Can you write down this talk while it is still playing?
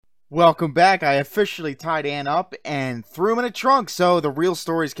Welcome back. I officially tied Ann up and threw him in a trunk so the real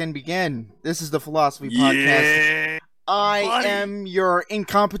stories can begin. This is the Philosophy Podcast. I am your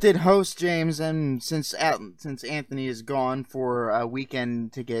incompetent host, James, and since Anthony is gone for a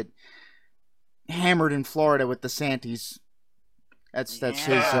weekend to get hammered in Florida with the Santies, that's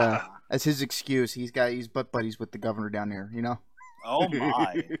his excuse. He's butt buddies with the governor down there, you know. Oh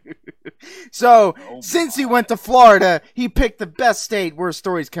my. So, since he went to Florida, he picked the best state where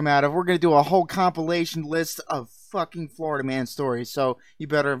stories come out of. We're going to do a whole compilation list of fucking Florida man stories. So, you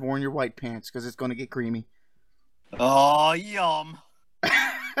better have worn your white pants because it's going to get creamy. Oh, yum.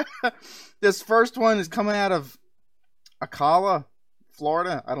 This first one is coming out of Ocala,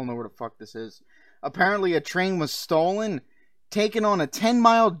 Florida. I don't know where the fuck this is. Apparently, a train was stolen, taken on a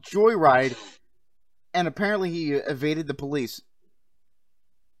 10-mile joyride, and apparently he evaded the police.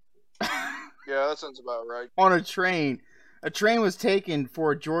 Yeah, that sounds about right. On a train. A train was taken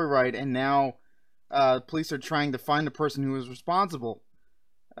for a joyride, and now police are trying to find the person who was responsible.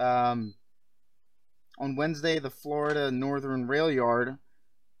 On Wednesday, the Florida Northern Rail Yard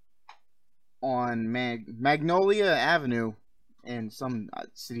on Magnolia Avenue in some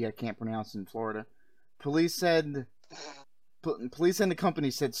city I can't pronounce in Florida. Police and the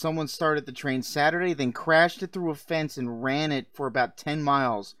company said someone started the train Saturday, then crashed it through a fence and ran it for about 10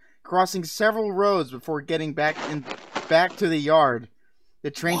 miles, crossing several roads before getting back to the yard. The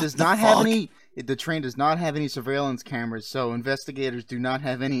train does not have any surveillance cameras, so investigators do not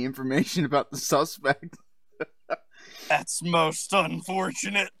have any information about the suspect. That's most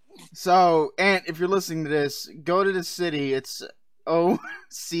unfortunate. So, Ant, if you're listening to this, go to the city. It's Ocala,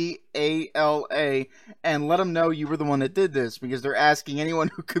 and let them know you were the one that did this, because they're asking anyone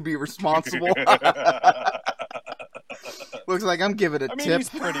who could be responsible. Looks like I'm giving a tip. He's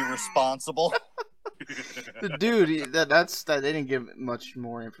pretty responsible. The dude, they didn't give much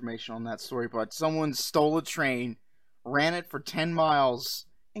more information on that story, but someone stole a train, ran it for 10 miles,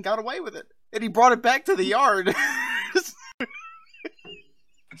 and got away with it. And he brought it back to the yard.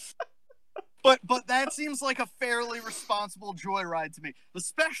 But that seems like a fairly responsible joyride to me,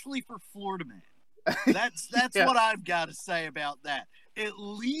 especially for Florida man. That's Yeah. what I've got to say about that. At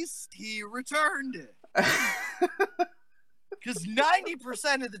least he returned it. Because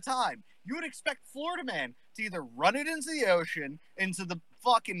 90% of the time, you would expect Florida man to either run it into the ocean, into the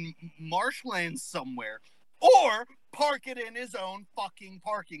fucking marshlands somewhere, or park it in his own fucking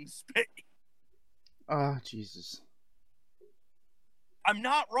parking space. Oh, Jesus. I'm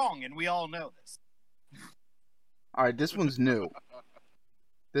not wrong, and we all know this. All right, this one's new.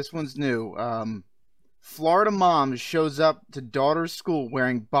 Florida mom shows up to daughter's school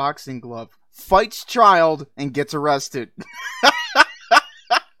wearing boxing glove, fights child, and gets arrested.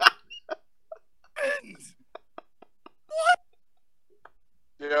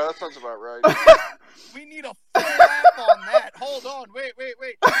 Yeah, that sounds about right. We need a full wrap on that. Hold on, wait.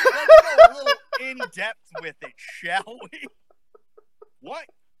 Let's go a little in depth with it, shall we?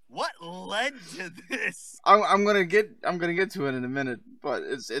 What led to this? I'm gonna get to it in a minute, but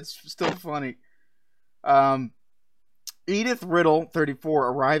it's still funny. Edith Riddle, 34,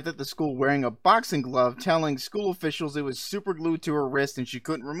 arrived at the school wearing a boxing glove, telling school officials it was super glued to her wrist and she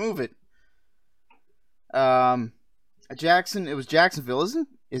couldn't remove it. It was Jacksonville, isn't it?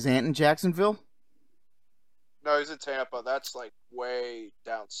 Is Ant in Jacksonville? No, he's in Tampa. That's like way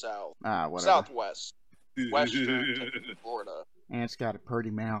down south. Whatever. Southwest. Western Florida. Ant's got a pretty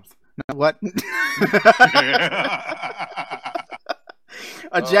mouth. No, what?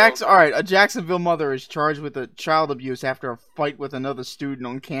 A Jacksonville mother is charged with child abuse after a fight with another student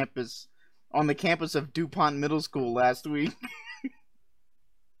on the campus of DuPont Middle School last week.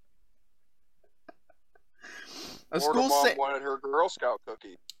 Florida mom wanted her Girl Scout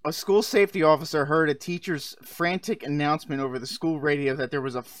cookie. A school safety officer heard a teacher's frantic announcement over the school radio that there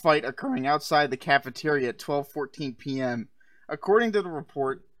was a fight occurring outside the cafeteria at 12:14 p.m. According to the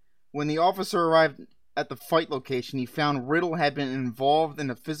report, when the officer arrived at the fight location, he found Riddle had been involved in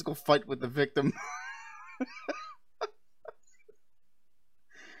a physical fight with the victim.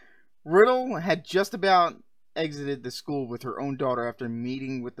 Riddle had just about exited the school with her own daughter after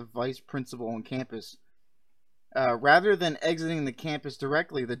meeting with the vice principal on campus. Rather than exiting the campus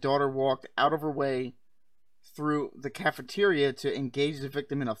directly, the daughter walked out of her way through the cafeteria to engage the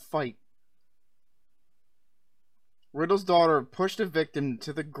victim in a fight. Riddle's daughter pushed the victim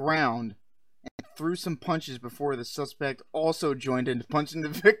to the ground and threw some punches before the suspect also joined in punching the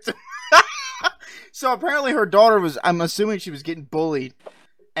victim. So apparently her daughter I'm assuming she was getting bullied,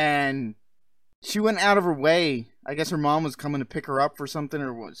 and she went out of her way. I guess her mom was coming to pick her up for something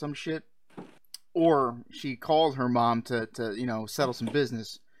or some shit. Or she called her mom to settle some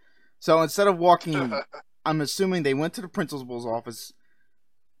business. So instead of walking, I'm assuming they went to the principal's office.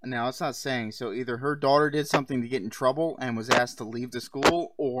 Now, it's not saying. So either her daughter did something to get in trouble and was asked to leave the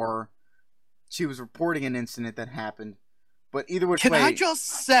school, or she was reporting an incident that happened. But either which way... Can I just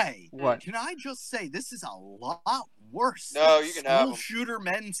say... What? Can I just say this is a lot worse No, than you can have school 'em. shooter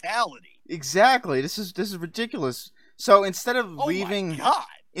mentality. Exactly. This is ridiculous. So instead of Oh leaving... my God.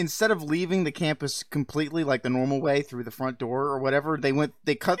 Instead of leaving the campus completely like the normal way through the front door or whatever, they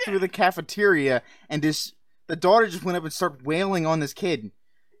cut through the cafeteria, and the daughter just went up and started wailing on this kid.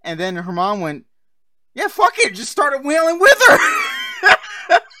 And then her mom went, yeah, fuck it, just started wailing with her.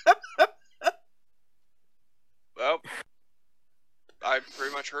 Well, I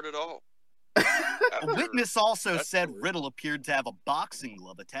pretty much heard it all. A witness also said Riddle appeared to have a boxing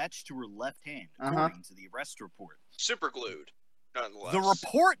glove attached to her left hand, according to the arrest report. Super glued, nonetheless. The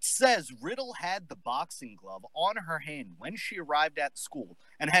report says Riddle had the boxing glove on her hand when she arrived at school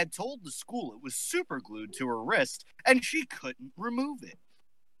and had told the school it was super glued to her wrist and she couldn't remove it.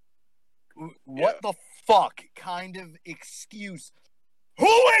 What the fuck kind of excuse?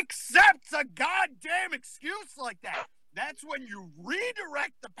 Who accepts a goddamn excuse like that? That's when you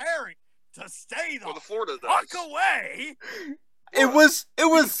redirect the parent to stay the Florida fuck does. away. It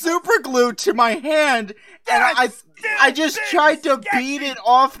was super glued to my hand, and I just tried to beat it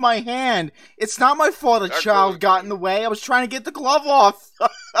off my hand. It's not my fault a child got in the way. I was trying to get the glove off.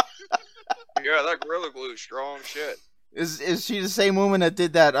 Yeah, that Gorilla Glue is strong shit. Is she the same woman that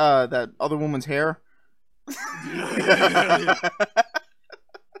did that other woman's hair?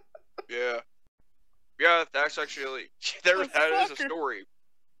 Yeah. Yeah, that's actually that is a story.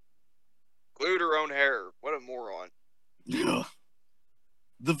 Glued her own hair. What a moron.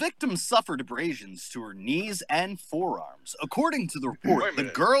 The victim suffered abrasions to her knees and forearms. According to the report, the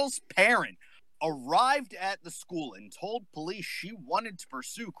minute. girl's parent arrived at the school and told police she wanted to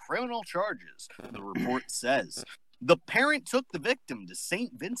pursue criminal charges. The report says the parent took the victim to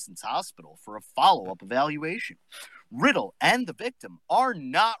St. Vincent's Hospital for a follow-up evaluation. Riddle and the victim are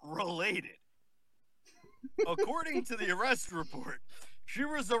not related. According to the arrest report, she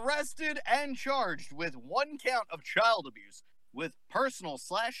was arrested and charged with 1 count of child abuse with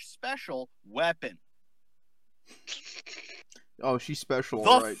personal/special weapon. Oh, she's special,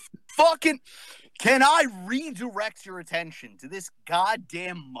 The right? fucking... Can I redirect your attention to this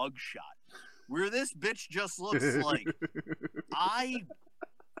goddamn mugshot where this bitch just looks like, I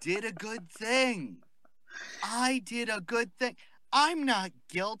did a good thing. I did a good thing. I'm not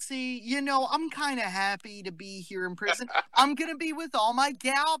guilty. You know, I'm kind of happy to be here in prison. I'm going to be with all my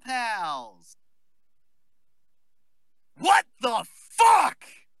gal pals. What the fuck?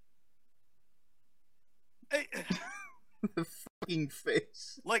 The fucking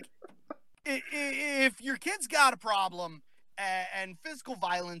face. Like, if your kid's got a problem and physical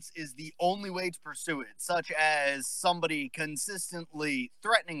violence is the only way to pursue it, such as somebody consistently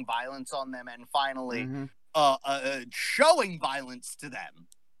threatening violence on them and finally showing violence to them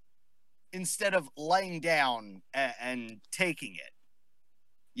instead of laying down and taking it.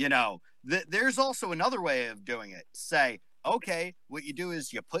 You know, there's also another way of doing it. Say, okay, what you do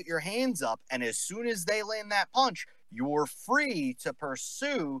is you put your hands up, and as soon as they land that punch, you're free to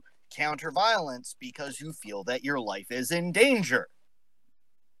pursue counter-violence because you feel that your life is in danger.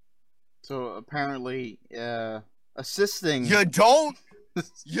 So apparently, assisting... You don't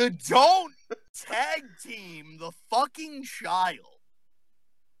tag team the fucking child.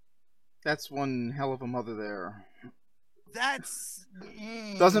 That's one hell of a mother there. That's...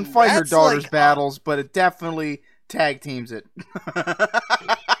 Doesn't fight her daughter's like, battles, but it definitely tag teams it.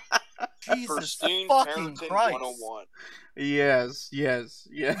 Jesus Pristine fucking Parenting Christ. 101. Yes.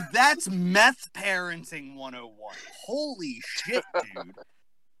 That's meth parenting 101. Holy shit, dude.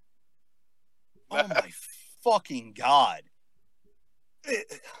 Oh my fucking God.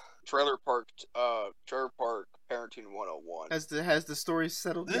 Trailer Park Parenting 101. Has the story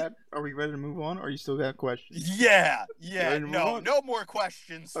settled yet? Are we ready to move on, or you still got questions? Yeah. Ready to move on? No more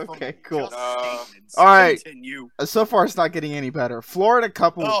questions. Okay, from me. cool. Just statements. All right. Continue. So far, it's not getting any better. Florida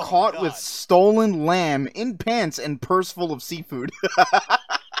couple caught with stolen lamb in pants and purse full of seafood.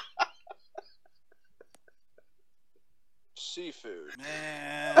 Seafood.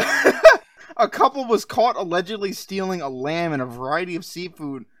 Man. A couple was caught allegedly stealing a lamb and a variety of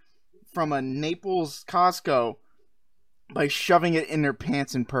seafood from a Naples Costco by shoving it in their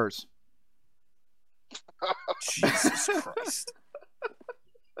pants and purse. Jesus Christ.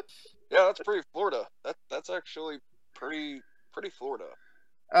 Yeah, that's pretty Florida. That's actually pretty Florida.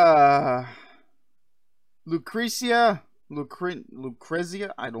 Lucretia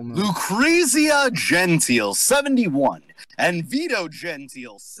Lucrezia? I don't know. Lucrezia Gentile, 71, and Vito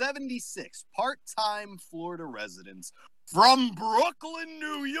Gentile, 76, part-time Florida residents from Brooklyn,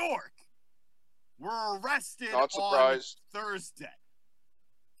 New York, were arrested on Thursday.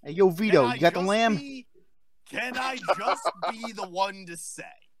 Hey, yo, Vito, you got the lamb? Can I just be the one to say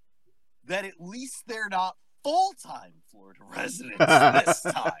that at least they're not full-time Florida residents this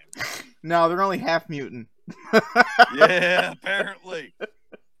time? No, they're only half mutant. Yeah, apparently.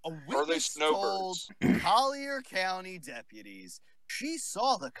 A Are they witness told snowbirds? Collier County deputies she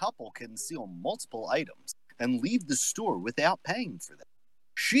saw the couple conceal multiple items and leave the store without paying for them.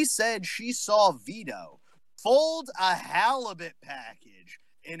 She said she saw Vito fold a halibut package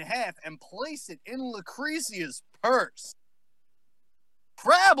in half and place it in Lucrezia's purse.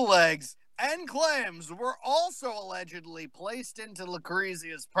 Crab legs and clams were also allegedly placed into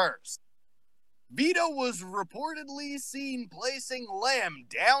Lucrezia's purse. Vito was reportedly seen placing lamb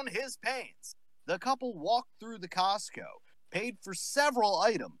down his pants. The couple walked through the Costco, paid for several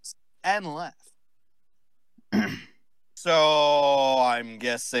items, and left. So, I'm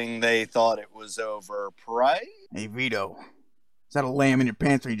guessing they thought it was overpriced? Hey, Vito, is that a lamb in your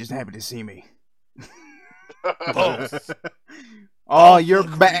pants or are you just happy to see me? Both. Oh, you're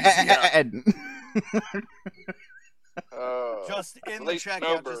bad. Just in the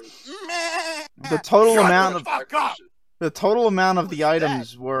checkout, just... The total Shut amount the of fuck up! the total amount of the What's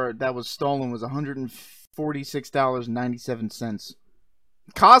items that was stolen was $146.97.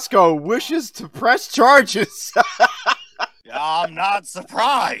 Costco wishes to press charges. I'm not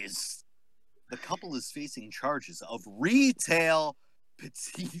surprised. The couple is facing charges of retail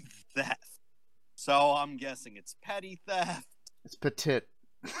petty theft. So I'm guessing it's petty theft. It's petit.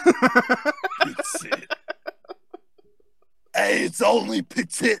 It's it. Hey, it's only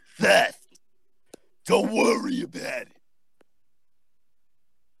petit theft. Don't worry about it.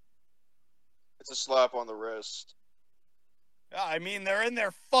 It's a slap on the wrist. I mean, they're in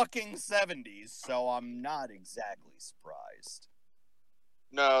their fucking 70s, so I'm not exactly surprised.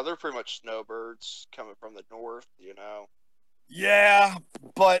 No, they're pretty much snowbirds coming from the north, you know. Yeah,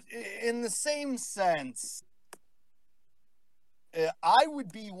 but in the same sense, I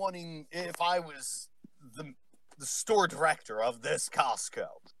would be wanting, if I was the store director of this Costco,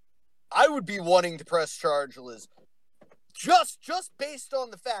 I would be wanting to press charges just based on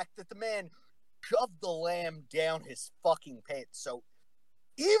the fact that the man shoved the lamb down his fucking pants. So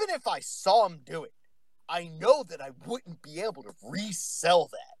even if I saw him do it, I know that I wouldn't be able to resell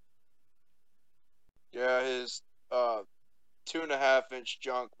that. Yeah, his 2.5-inch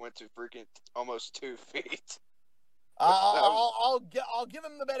junk went to freaking almost 2 feet. I'll give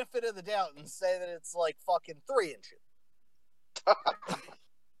him the benefit of the doubt and say that it's like fucking 3 inches.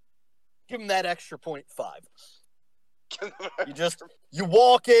 Give him that extra 0.5. You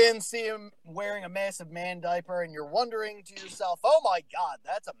walk in, see him wearing a massive man diaper, and you're wondering to yourself, oh my god,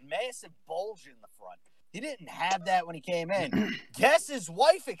 that's a massive bulge in the front. He didn't have that when he came in. Guess his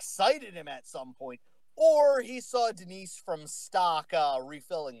wife excited him at some point, or he saw Denise from stock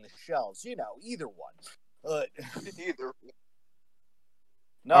refilling the shelves. You know, either one. Either.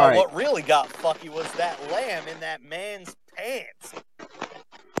 No, right. What really got fucky was that lamb in that man's pants.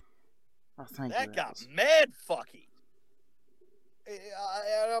 Oh, thank That you, got Alice. mad fucky.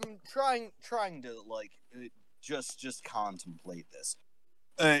 I'm trying to like just contemplate this.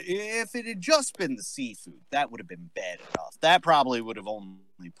 If it had just been the seafood, that would have been bad enough. That probably would have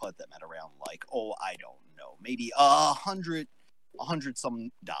only put them at around like, I don't know, maybe $100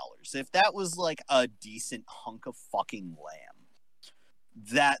 some dollars. If that was like a decent hunk of fucking lamb,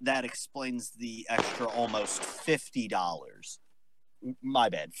 that explains the extra almost $50. My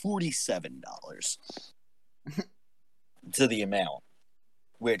bad, $47 to the amount.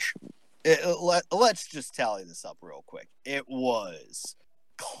 Which, let's just tally this up real quick. It was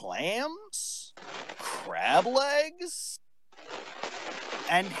clams, crab legs,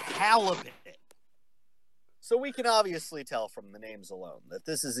 and halibut. So we can obviously tell from the names alone that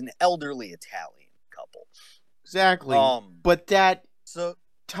this is an elderly Italian couple. Exactly. But that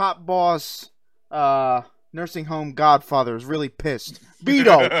top boss nursing home godfather is really pissed.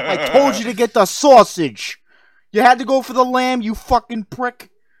 Vito, I told you to get the sausage. You had to go for the lamb, you fucking prick.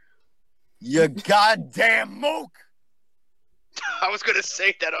 You goddamn mook. I was gonna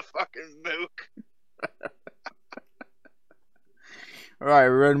say that, a fucking mook. Alright,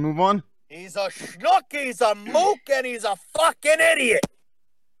 we ready to move on? He's a schnook, he's a mook, and he's a fucking idiot.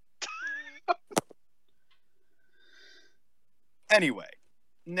 Anyway,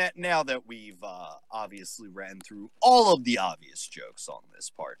 now that we've obviously ran through all of the obvious jokes on this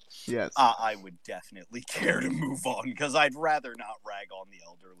part, Yes. I would definitely care to move on because I'd rather not rag on the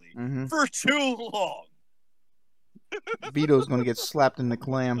elderly for too long. Vito's gonna get slapped in the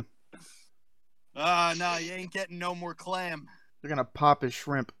clam. No, you ain't getting no more clam. They're gonna pop his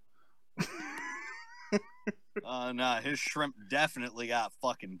shrimp. No, his shrimp definitely got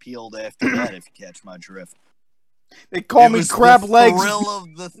fucking peeled after that, if you catch my drift. They call me crab legs. Thrill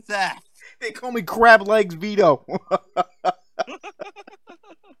of the theft. They call me crab legs Vito.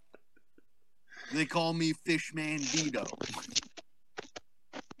 They call me Fishman Vito.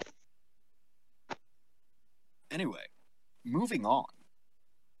 Anyway, moving on.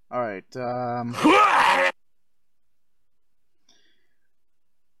 All right.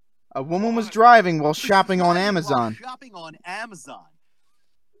 A woman was driving while shopping on Amazon.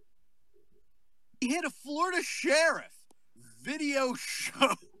 He hit a Florida sheriff. Video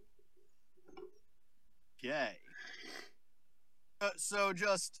show. Okay. So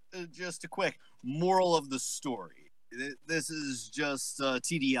just a quick moral of the story. This is just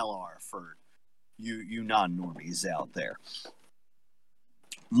TDLR for you non-normies out there.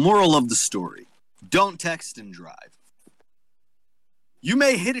 Moral of the story: don't text and drive. You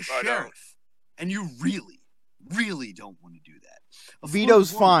may hit a sheriff, and you really, really don't want to do that.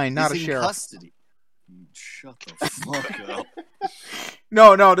 Vito's fine, not a sheriff. Custody. Shut the fuck up.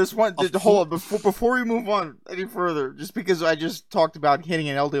 No, this one. Hold on, before we move on any further, just because I just talked about hitting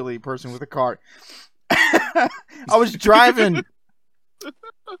an elderly person with a car. I was driving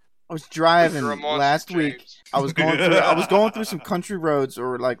last week. I was going through some country roads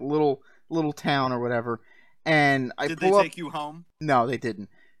or like little town or whatever, and Did they take you home? No, they didn't.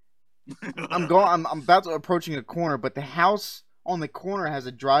 I'm about to approaching a corner, but the house on the corner has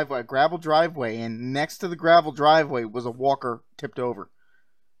a gravel driveway, and next to the gravel driveway was a walker tipped over.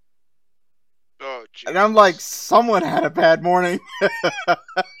 Oh, geez. And I'm like, someone had a bad morning.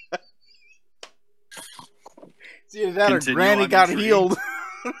 It's either that or Granny got healed.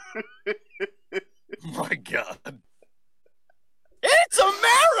 My God. It's a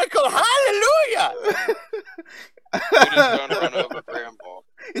miracle! Hallelujah! Cletus gonna run over Grandpa.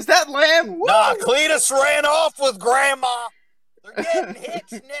 Is that Lamb? Woo! Nah, Cletus ran off with Grandma. They're getting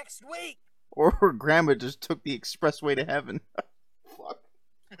hitched next week. Or her grandma just took the expressway to heaven. Fuck.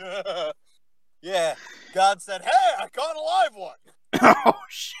 Yeah, God said, "Hey, I caught a live one." Oh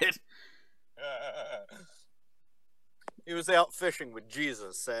shit! He was out fishing with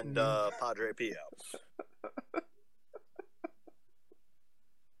Jesus and Padre Pio.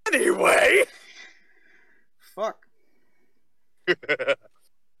 Anyway, fuck.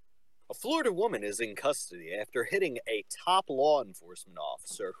 A Florida woman is in custody after hitting a top law enforcement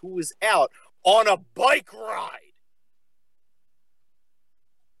officer who was out on a bike ride.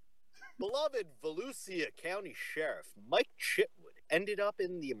 Beloved Volusia County Sheriff Mike Chitwood ended up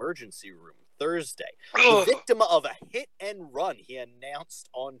in the emergency room Thursday, the victim of a hit and run he announced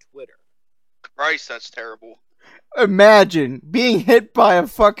on Twitter. Christ, that's terrible. Imagine being hit by a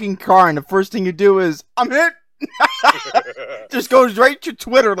fucking car and the first thing you do is, I'm hit! Just goes right to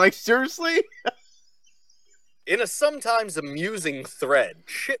Twitter, like, seriously? In a sometimes amusing thread,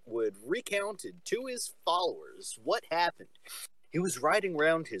 Chitwood recounted to his followers what happened. He was riding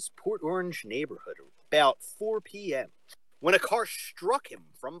around his Port Orange neighborhood about 4 p.m. when a car struck him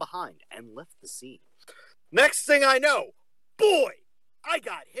from behind and left the scene. Next thing I know, boy, I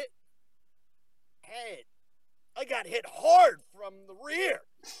got hit hard from the rear.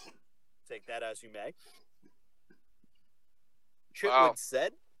 Take that as you may. Chitwood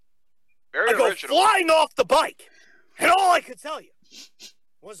said, Very I go original. flying off the bike, and all I could tell you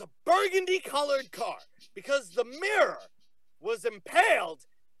was a burgundy-colored car because the mirror was impaled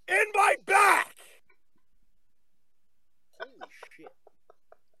in my back. Holy shit.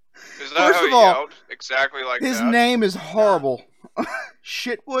 Is that First how of he all, yelled? Exactly like His that? name is horrible.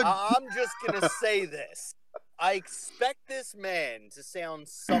 Shitwood. I'm just gonna say this. I expect this man to sound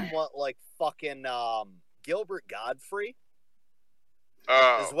somewhat like fucking Gilbert Godfrey.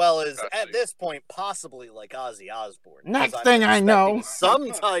 Oh, as well as, at this point, possibly like Ozzy Osbourne. Next thing I know,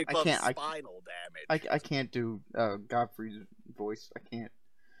 some type of spinal damage. I can't do Godfrey's voice. I can't.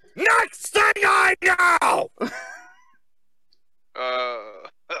 Next thing I know,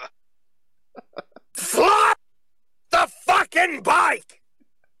 flop the fucking bike.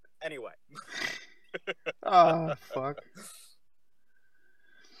 Anyway. Oh fuck.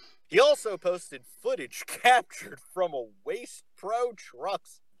 He also posted footage captured from a Waste Pro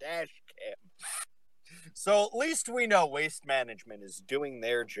truck's dash cam. So at least we know Waste Management is doing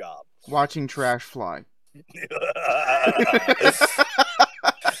their job. Watching trash fly.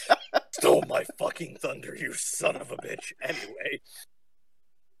 fucking thunder, you son of a bitch. Anyway.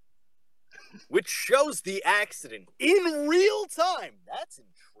 Which shows the accident in real time. That's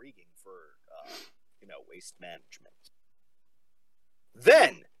intriguing for, waste management.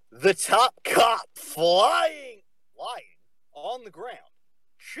 Then, the top cop flying on the ground.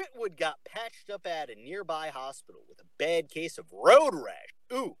 Chitwood got patched up at a nearby hospital with a bad case of road rash.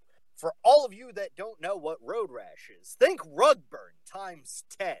 Ooh, for all of you that don't know what road rash is, think rug burn times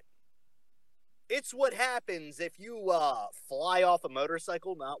 10. It's what happens if you fly off a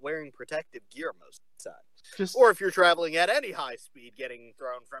motorcycle not wearing protective gear most of the time. Or if you're traveling at any high speed getting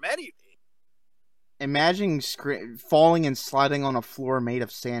thrown from any... Imagine falling and sliding on a floor made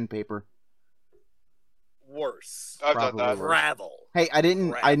of sandpaper. Worse. I've done that. Gravel. Hey,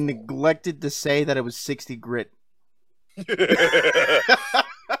 I neglected to say that it was 60 grit.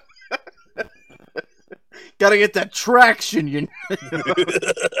 Gotta get that traction, you know.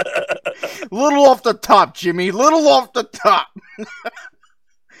 Little off the top, Jimmy. Little off the top.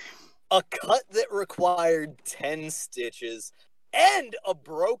 A cut that required 10 stitches and a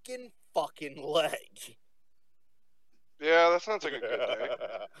broken fucking leg. Yeah, that sounds like a good day.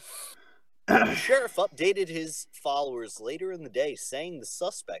 The sheriff updated his followers later in the day, saying the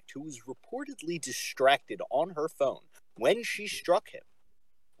suspect, who was reportedly distracted on her phone when she struck him,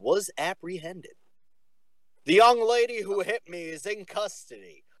 was apprehended. The young lady who hit me is in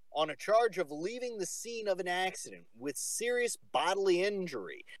custody on a charge of leaving the scene of an accident with serious bodily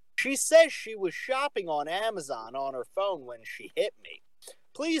injury. She says she was shopping on Amazon on her phone when she hit me.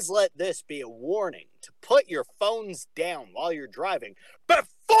 Please let this be a warning to put your phones down while you're driving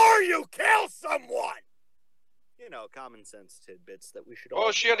before you kill someone! You know, common sense tidbits that we should all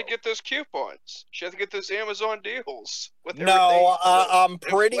know. She had to get those coupons. She had to get those Amazon deals. No, I'm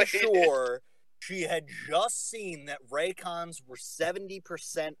pretty sure she had just seen that Raycons were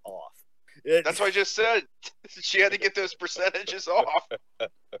 70% off. That's what I just said. She had to get those percentages off.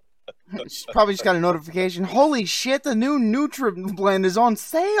 She's probably just got a notification. Holy shit, the new Nutriblend is on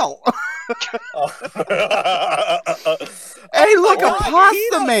sale. Hey, look, a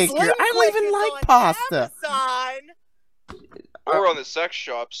pasta maker. I don't even like pasta. Or on the sex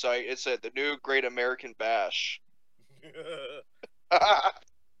shop site, it said the new Great American Bash.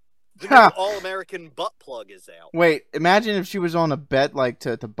 The new All-American butt plug is out. Wait, imagine if she was on a bet, like,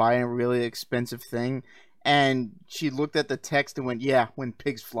 to buy a really expensive thing, and she looked at the text and went, yeah, when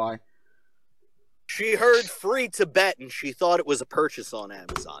pigs fly. She heard free to bet, and she thought it was a purchase on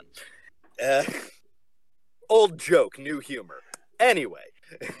Amazon. Old joke, new humor. Anyway.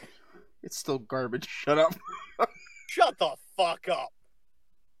 It's still garbage. Shut up. Shut the fuck up.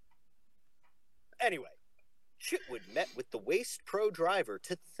 Anyway. Chitwood met with the Waste Pro driver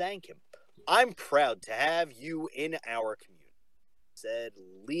to thank him. I'm proud to have you in our community, said,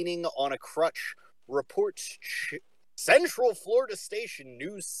 leaning on a crutch, reports Central Florida Station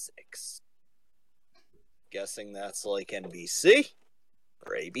News 6. Guessing that's like NBC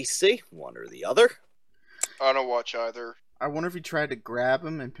or ABC, one or the other. I don't watch either. I wonder if he tried to grab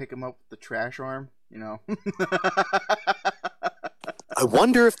him and pick him up with the trash arm, you know. I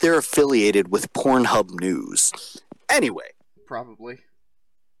wonder if they're affiliated with Pornhub News. Anyway. Probably.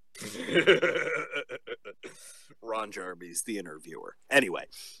 Ron Jarby's the interviewer. Anyway.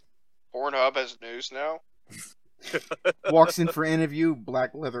 Pornhub has news now? Walks in for interview,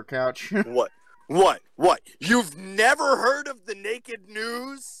 black leather couch. What? You've never heard of the Naked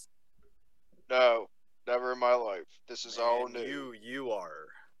News? No, never in my life. This is all new. You are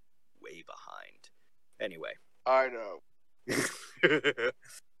way behind. Anyway. I know.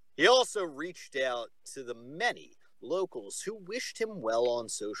 He also reached out to the many locals who wished him well on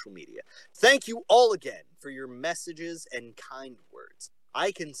social media. Thank you all again for your messages and kind words.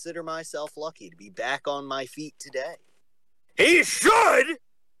 I consider myself lucky to be back on my feet today. He should!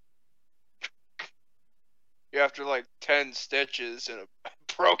 After like 10 stitches and a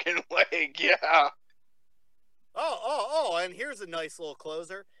broken leg, yeah. Oh, and here's a nice little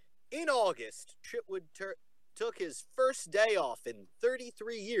closer. In August, Chitwood took his first day off in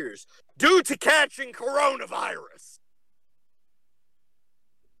 33 years due to catching coronavirus.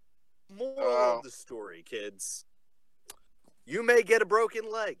 Moral of the story, kids. You may get a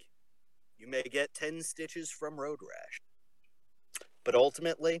broken leg. You may get 10 stitches from road rash. But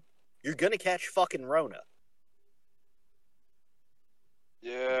ultimately, you're gonna catch fucking Rona.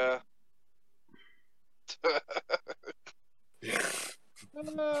 Yeah.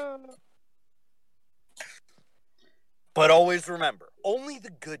 But always remember, only the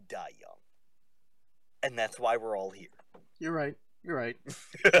good die young. And that's why we're all here. You're right. We'll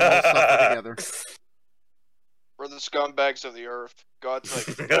all suffer together. We're the scumbags of the earth. God's like,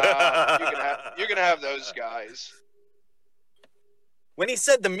 nah, you can have those guys. When he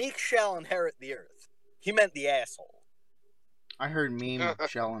said the meek shall inherit the earth, he meant the asshole. I heard meme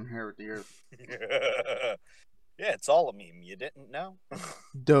shall inherit the earth. Yeah, it's all a meme. You didn't know?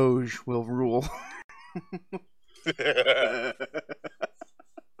 Doge will rule. Mad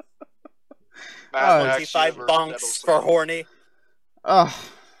Max 25 Universe bonks Metal for Suit. horny.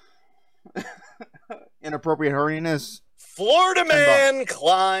 Inappropriate horniness. Florida $10. man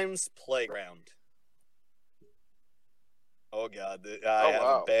climbs playground. Oh, God. I have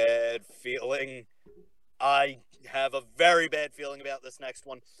a bad feeling. I have a very bad feeling about this next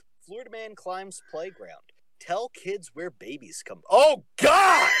one. Florida man climbs playground. Tell kids where babies come. Oh,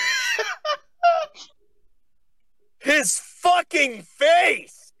 God! His fucking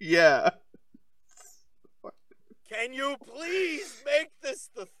face! Yeah. Can you please make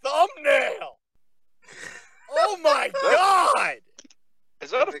this the thumbnail? Oh my God!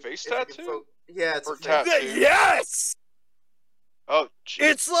 Is that a face tattoo? Yeah, it's Or a face. tattoo? Yes! Oh, jeez.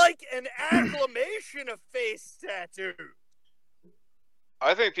 It's like an acclamation of face tattoo.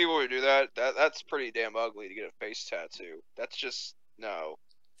 I think people who do that's pretty damn ugly to get a face tattoo. That's just, no.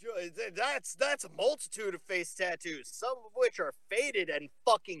 That's a multitude of face tattoos, some of which are faded and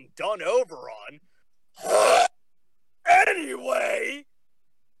fucking done over on. Anyway,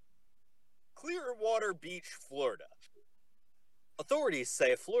 Clearwater Beach, Florida. Authorities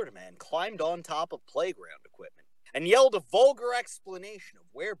say a Florida man climbed on top of playground equipment and yelled a vulgar explanation of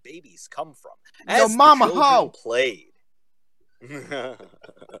where babies come from as Yo, mama the children ho! played.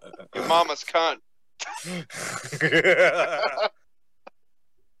 Your mama's cunt.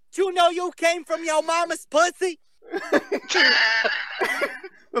 You know you came from your mama's pussy?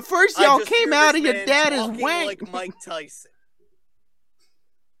 But first I y'all just came hear out this of your man daddy's talking wank. like Mike Tyson.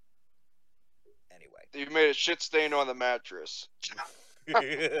 Anyway. You made a shit stain on the mattress.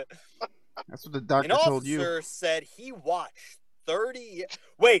 That's what the doctor An told you. officer said he watched 30...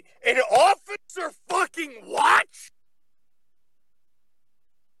 Wait, an officer fucking watched?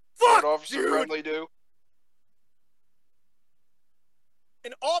 Fuck, What Officer dude! Friendly do?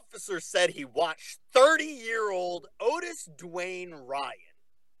 An officer said he watched 30-year-old Otis Dwayne Ryan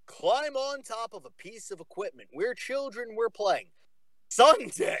climb on top of a piece of equipment where children were playing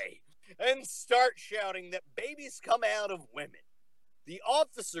Sunday and start shouting that babies come out of women. The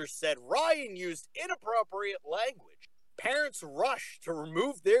officer said Ryan used inappropriate language. Parents rushed to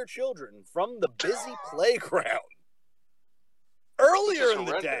remove their children from the busy playground. Earlier in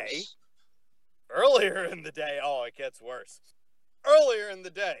the day, oh, it gets worse. Earlier in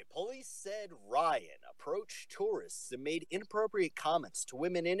the day, police said Ryan approached tourists and made inappropriate comments to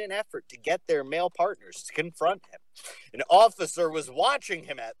women in an effort to get their male partners to confront him. An officer was watching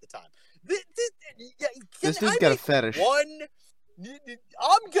him at the time. This dude's got a fetish.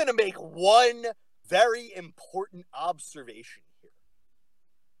 I'm going to make one very important observation here.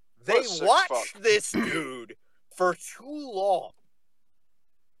 They watched this dude for too long.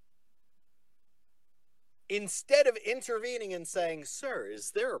 Instead of intervening and saying, "Sir,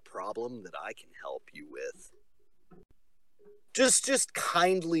 is there a problem that I can help you with?" Just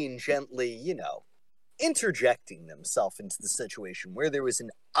kindly and gently, interjecting themselves into the situation where there was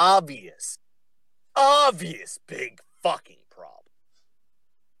an obvious big fucking problem.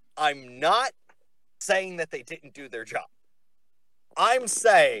 I'm not saying that they didn't do their job. I'm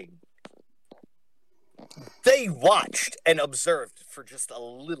saying they watched and observed for just a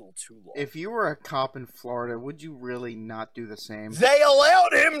little too long. If you were a cop in Florida, would you really not do the same? They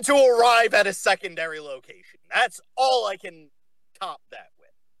allowed him to arrive at a secondary location. That's all I can top that with.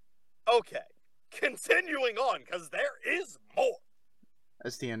 Okay, continuing on, because there is more.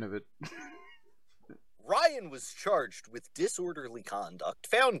 That's the end of it. Ryan was charged with disorderly conduct,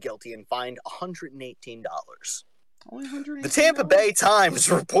 found guilty, and fined $118. Only $118? The Tampa Bay Times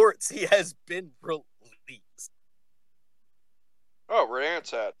reports he has been released. Oh, where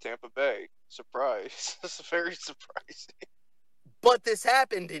Ant's at, Tampa Bay. Surprise. This is very surprising. But this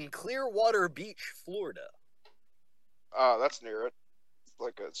happened in Clearwater Beach, Florida. Oh, that's near it. It's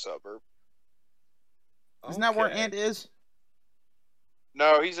like a suburb. Isn't that where Ant is?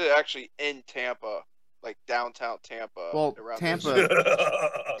 No, he's actually in Tampa. Like downtown Tampa. Well,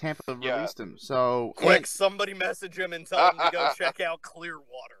 Tampa released him. So quick, somebody message him and tell him to go check out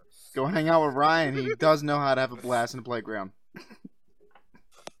Clearwater. Go hang out with Ryan. He does know how to have a blast in the playground.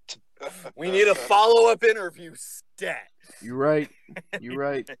 We need a follow-up interview, stat. You're right. You're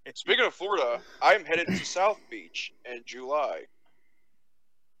right. Speaking of Florida, I'm headed to South Beach in July.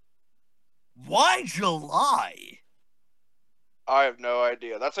 Why July? I have no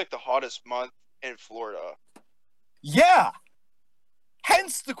idea. That's like the hottest month in Florida. Yeah.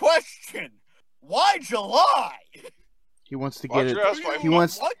 Hence the question. Why July? He wants to Why'd get you it. ask my He mom?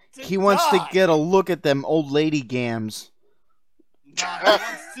 wants. Want He wants to die? get a look at them old lady gams. Nah, he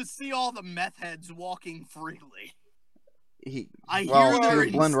wants to see all the meth heads walking freely. I Well, hear they're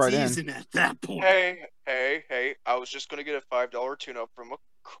he'll blend in right in. season at that point. Hey! I was just gonna get a $5 tune-up from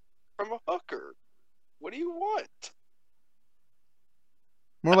a hooker. What do you want?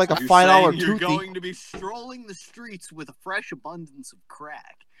 More like a You're $5 saying you're toothy. going to be strolling the streets with a fresh abundance of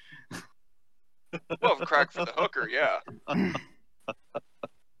crack. Well, crack for the hooker, yeah.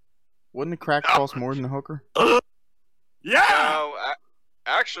 Wouldn't the crack cost more than the hooker? Yeah, No,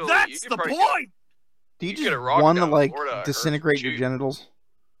 actually, you that's could the probably point. Do you You get just a rock want to down in like Florida, I heard. disintegrate your Shoot. genitals?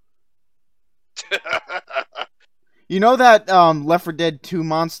 Get... You know that Left 4 Dead 2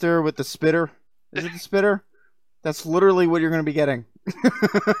 monster with the spitter? Is it the spitter? That's literally what you're going to be getting.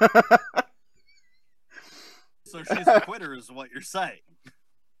 So she's a quitter, is what you're saying.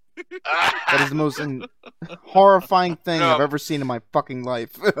 That is the most horrifying thing No. I've ever seen in my fucking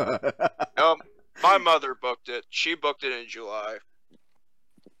life. My mother booked it. She booked it in July.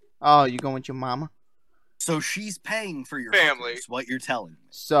 Oh, you going with your mama? So she's paying for your Family. hookers, what you're telling me.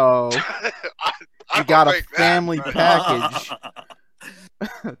 So I you got don't a think that, family but- package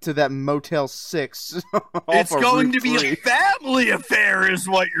to that Motel 6. It's off of going Route to be 3. a family affair, is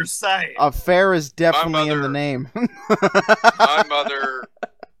what you're saying. Affair is definitely in the mother- name. My mother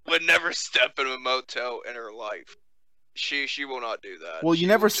would never step in a motel in her life. She will not do that. Well, She you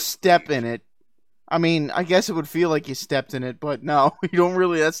never will just step leave. in it. I mean, I guess it would feel like you stepped in it, but no, you don't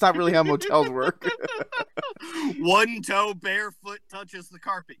really. That's not really how motels work. One toe barefoot touches the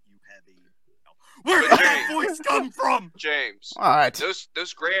carpet, you heavy. Where did that voice come from? James, All right.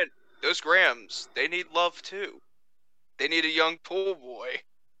 those Grahams, they need love too. They need a young pool boy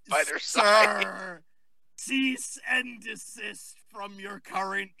by their side. Sir, cease and desist from your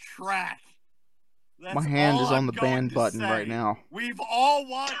current track. That's My hand all is on I'm the going ban to button say. right now. We've all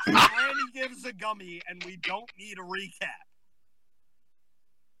watched Granny Gives a Gummy, and we don't need a recap.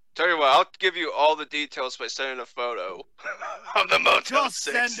 Tell you what, I'll give you all the details by sending a photo of the Motel Just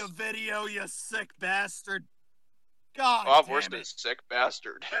 6. send a video, you sick bastard. God Oh, I'm damn worse it. than a sick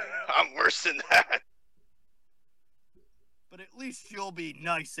bastard. I'm worse than that. But at least you'll be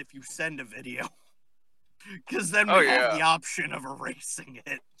nice if you send a video. Because then Oh, we have yeah. the option of erasing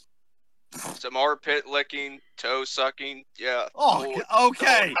it. Some armpit licking, toe sucking. Yeah. Oh, cool.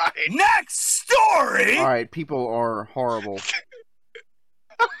 okay. Alright. Next story! All right, people are horrible.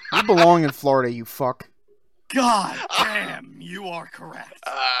 You belong in Florida, you fuck. God damn, you are correct.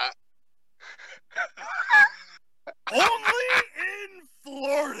 Only in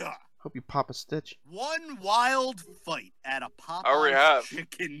Florida. Hope you pop a stitch. One wild fight at a I already have. Popeyes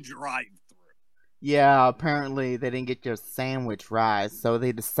chicken drive-thru. Yeah, apparently they didn't get your sandwich right, so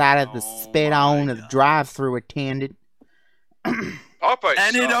they decided to Oh spit my on a God. drive-through attendant. Popeyes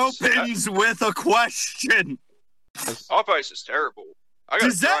And it sucks. opens with a question. Popeyes is terrible. I got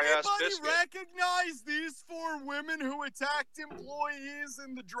Does a dry ass anybody biscuit. recognize these four women who attacked employees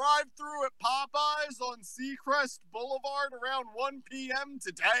in the drive-thru at Popeyes on Seacrest Boulevard around 1 p.m.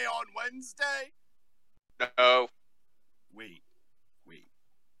 today on Wednesday? No. Wait.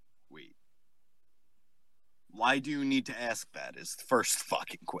 Why do you need to ask that is the first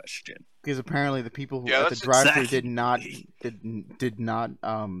fucking question. Because apparently the people who Yeah, at the that's drive-thru exactly- did not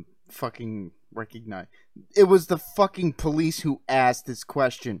fucking recognize. It was the fucking police who asked this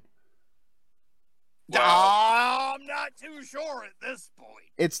question. Wow. I'm not too sure at this point.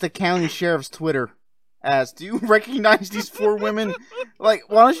 It's the county sheriff's Twitter. Asked, do you recognize these four women? Like,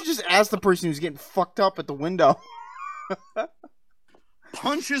 why don't you just ask the person who's getting fucked up at the window?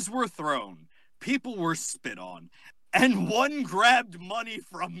 Punches were thrown, people were spit on, and one grabbed money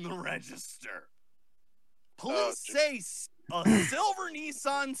from the register. Police say a silver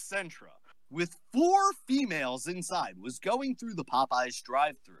Nissan Sentra with 4 females inside was going through the Popeyes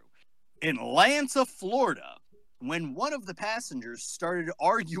drive-thru in Atlanta, Florida, when one of the passengers started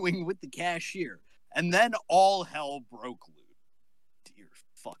arguing with the cashier, and then all hell broke loose. Dear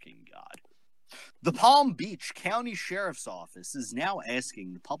fucking God. The Palm Beach County Sheriff's Office is now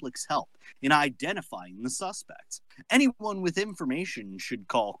asking the public's help in identifying the suspects. Anyone with information should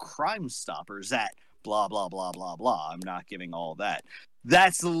call Crime Stoppers at blah, blah, blah, blah, blah. I'm not giving all that.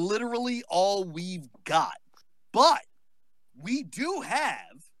 That's literally all we've got. But we do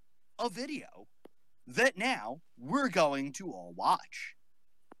have a video that now we're going to all watch.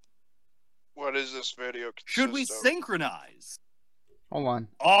 What is this video? Should we consist of? synchronize? Hold on.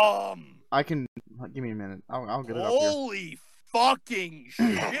 I can... Give me a minute. I'll get it up here. Holy fucking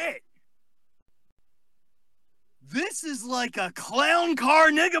shit. This is like a clown car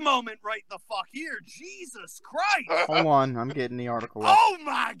nigga moment right the fuck here. Jesus Christ. Hold on, I'm getting the article up. Oh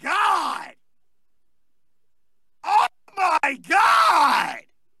my God. Oh my God.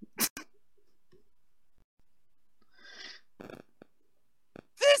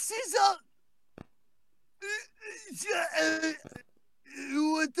 This is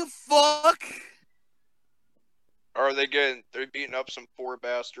what the fuck? They're beating up some poor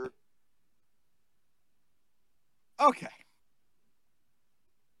bastard. Okay.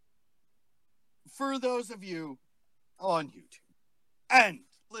 For those of you on YouTube and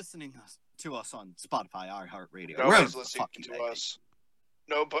listening to us on Spotify, iHeartRadio, Nobody's listening to us.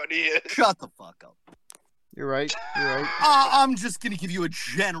 Nobody is. Shut the fuck up. You're right. You're right. I'm just gonna give you a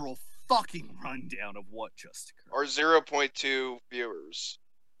general fucking rundown of what just occurred. Our 0.2 viewers.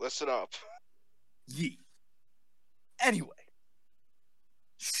 Listen up. Yee. Anyway,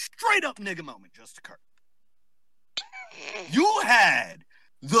 straight up nigga moment just occurred. You had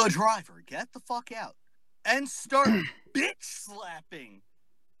the driver get the fuck out and start bitch slapping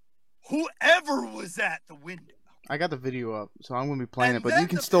whoever was at the window. I got the video up, so I'm going to be playing And it, but then you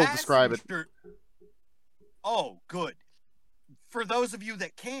can the still describe it. passenger- Oh, good. For those of you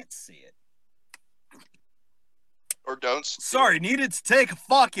that can't see it, Or don't. sorry, needed to take a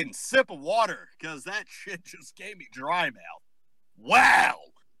fucking sip of water because that shit just gave me dry mouth. Wow.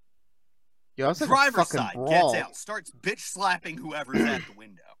 Yo, that's like a Driver's fucking side brawl. gets out, starts bitch slapping whoever's at the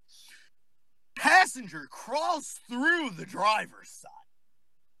window. Passenger crawls through the driver's side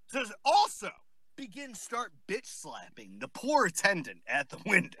to also start bitch slapping the poor attendant at the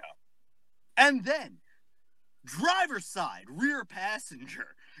window. And then driver's side rear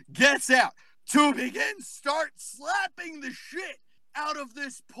passenger gets out to start slapping the shit out of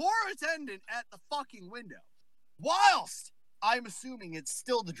this poor attendant at the fucking window. Whilst I'm assuming it's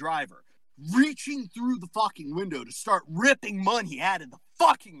still the driver reaching through the fucking window to start ripping money out of the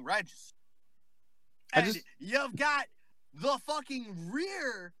fucking register. And you've got the fucking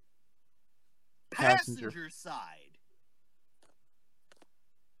rear passenger side.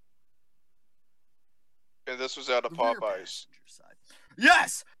 And this was out of The rear Popeyes. passenger side.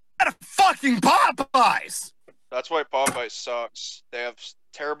 Yes! Out of fucking Popeyes! That's why Popeyes sucks. They have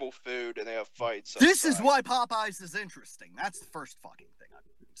terrible food and they have fights. This is outside. why Popeyes is interesting. That's the first fucking thing I'm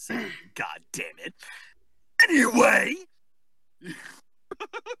saying. God damn it. Anyway. I'd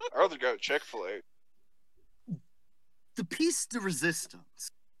rather go to Chick-fil-A. The piece de resistance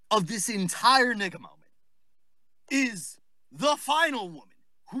of this entire nigga moment is the final woman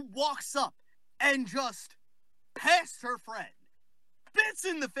who walks up and just past her friend, spits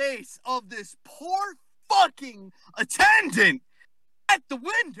in the face of this poor fucking attendant at the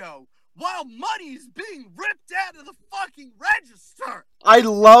window while money is being ripped out of the fucking register. I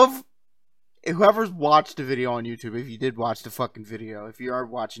love whoever's watched the video on YouTube. If you did watch the fucking video, if you are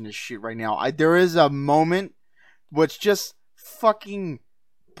watching this shit right now, there is a moment which just fucking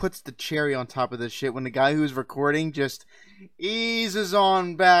puts the cherry on top of this shit when the guy who's recording just eases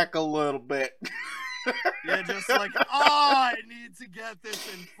on back a little bit. Yeah, just like, I need to get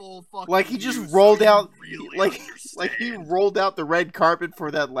this in full fucking Like he just view rolled so you out, really like he understand. rolled out the red carpet for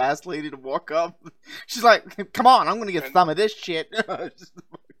that last lady to walk up. She's like, "Come on, I'm gonna get some of this shit."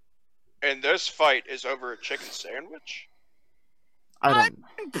 And this fight is over a chicken sandwich? I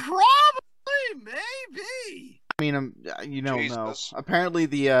don't. Probably, maybe. I mean, you don't know. Jesus. Apparently,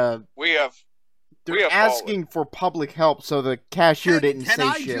 We have they're asking for public help, so the cashier didn't Can say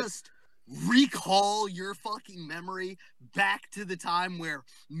I shit. just recall your fucking memory back to the time where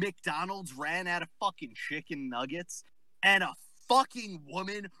McDonald's ran out of fucking chicken nuggets and a fucking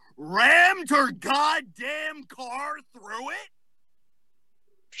woman rammed her goddamn car through it?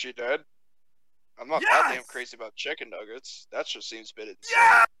 She did. I'm not Yes! that damn crazy about chicken nuggets. That just seems a bit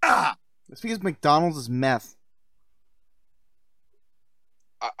insane. Yeah! It's because McDonald's is meth.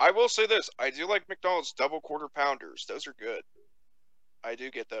 I will say this. I do like McDonald's double quarter pounders. Those are good. I do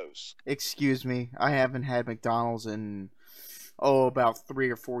get those. Excuse me, I haven't had McDonald's in about 3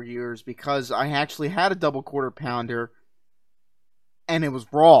 or 4 years because I actually had a double quarter pounder, and it was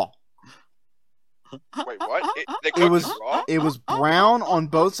raw. Wait, what? They It cook was raw? it was brown on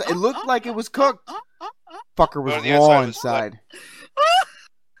both sides. It looked like it was cooked. Fucker was But on the raw inside inside.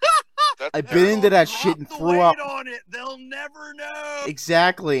 That's I bit terrible. into that shit and Drop threw the up. weight on it. They'll never know.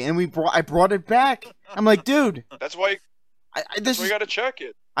 Exactly, and I brought it back. I'm like, dude, That's why this we is. gotta check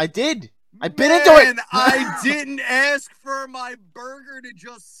it. I did. I bit into it. I didn't ask for my burger to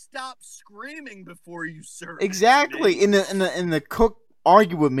just stop screaming before you serve it. Exactly. And the cook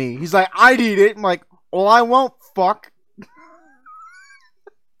argued with me. He's like, I'd eat it. I'm like, well, I won't. Fuck.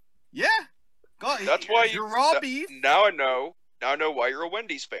 Yeah. Go, That's why you're raw beef. Now I know. Now I know why you're a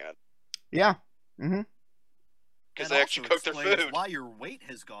Wendy's fan. Yeah. Mm-hmm. Because they actually cook their food. Why your weight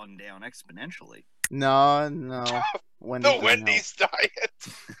has gone down exponentially. No. Wendy's The Wendy's diet.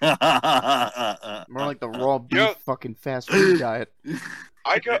 More like the raw beef fucking fast food diet.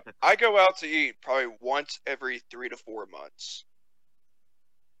 I go out to eat probably once every 3 to 4 months.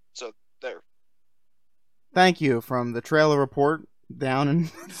 So there. Thank you from the trailer report down in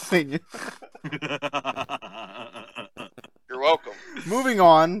Pennsylvania. You're welcome. Moving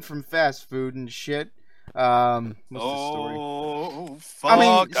on from fast food and shit. What's the story? Fuck, I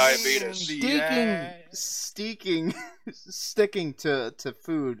mean, diabetes. Sticking to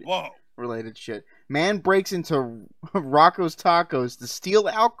food. Whoa. Related shit. Man breaks into Rocco's Tacos to steal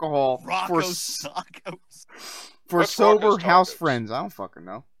alcohol for sober house friends. I don't fucking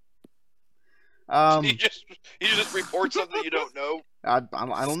know. You just report something you don't know. I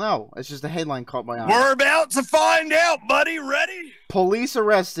don't know. It's just a headline caught my eye. We're about to find out, buddy. Ready? Police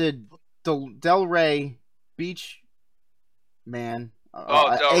arrested Delray Beach man.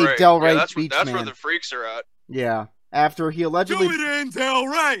 Delray. Beach that's man. where the freaks are at. Yeah. After he allegedly Do it in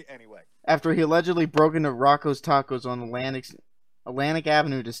Delray. Anyway. After he allegedly broke into Rocco's Tacos on Atlantic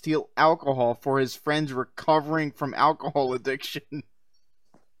Avenue to steal alcohol for his friends recovering from alcohol addiction.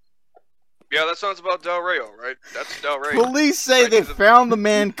 Yeah, that sounds about Del Rey, right? That's Del Rey. Police say they found the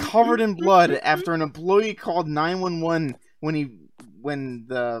man covered in blood after an employee called 911 when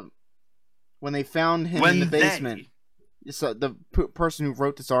they found him in the basement. So the person who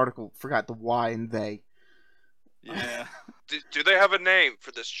wrote this article forgot the Y and they. Yeah. Do they have a name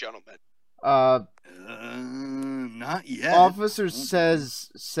for this gentleman? Not yet. Officers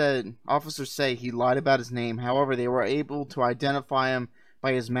say he lied about his name. However, they were able to identify him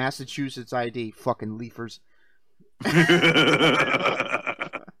by his Massachusetts ID. Fucking leafers. A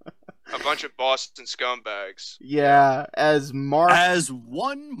bunch of Boston scumbags. Yeah, as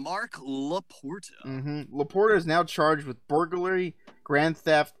one Mark Laporta. Mm-hmm. Laporta is now charged with burglary, grand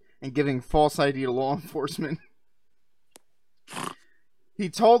theft, and giving false ID to law enforcement. He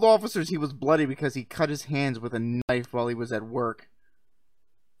told officers he was bloody because he cut his hands with a knife while he was at work.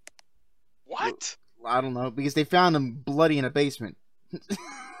 What? I don't know, because they found him bloody in a basement.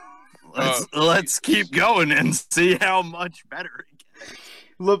 Let's keep going and see how much better it gets.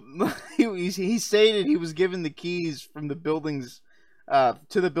 Look, he stated he was given the keys from the buildings to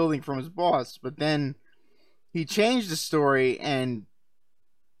the building from his boss, but then he changed the story and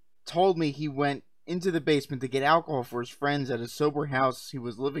told me he went into the basement to get alcohol for his friends at a sober house he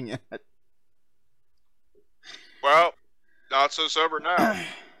was living at. Well, not so sober now.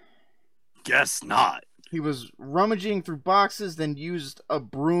 Guess not. He was rummaging through boxes, then used a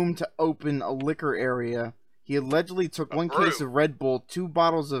broom to open a liquor area. He allegedly took one case of Red Bull, 2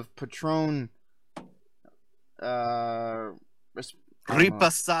 bottles of Patron. Ripasado.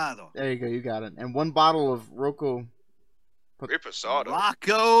 There you go, you got it. And 1 bottle of Rocco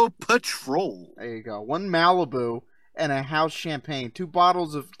Patrol. There you go. 1 Malibu and a house champagne. 2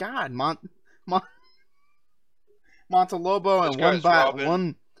 bottles of Montelobo and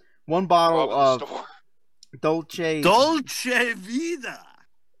one bottle of Dolce Vida.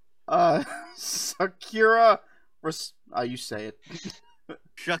 Sakura. You say it.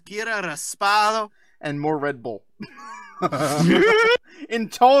 Shakira Raspado. And more Red Bull. In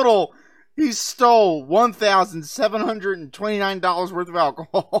total, he stole $1,729 worth of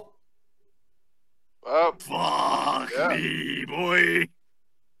alcohol. Oh, fuck me, boy.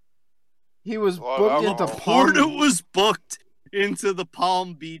 He was booked into Porter was booked into the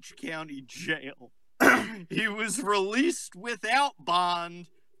Palm Beach County Jail. He was released without bond.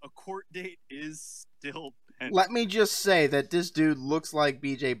 A court date is still pending. Let me just say that this dude looks like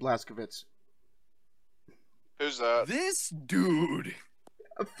BJ Blazkowicz. Who's that? This dude.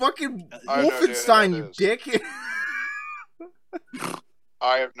 A fucking Wolfenstein, you dick.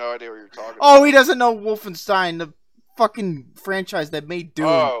 I have no idea what you're talking about. Oh, he doesn't know Wolfenstein, the fucking franchise that made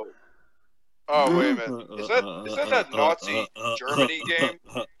Doom. Oh, wait a minute. Is that Nazi Germany game?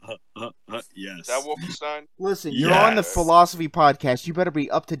 Yes. Is that Wolfenstein? Listen, you're on the philosophy podcast. You better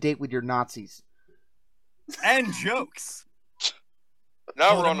be up to date with your Nazis. And jokes.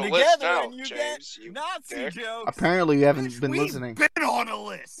 Now we're on the list now, James. You Nazi dick. jokes. Apparently you haven't been listening. We've been on a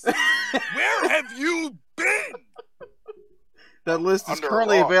list. Where have you been? That list is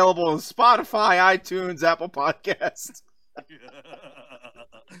currently available on Spotify, iTunes, Apple Podcasts.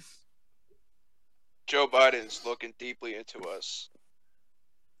 Joe Biden's looking deeply into us.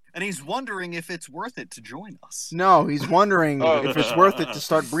 And he's wondering if it's worth it to join us. No, he's wondering if it's worth it to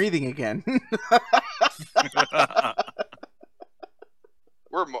start breathing again.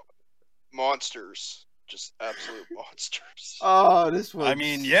 monsters. Just absolute monsters. Oh, this was. I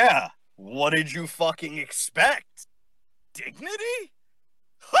mean, yeah. What did you fucking expect? Dignity?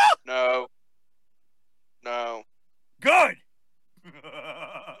 No. Good.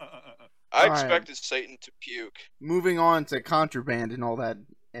 I Alright. expected Satan to puke. Moving on to contraband and all that,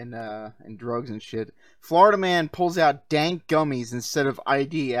 and drugs and shit. Florida man pulls out dank gummies instead of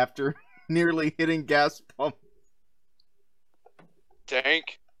ID after nearly hitting gas pump.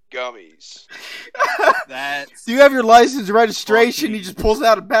 Dank gummies. That's Do you have your license and registration? Fucking- He just pulls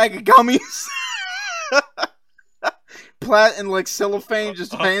out a bag of gummies. Plat and like cellophane,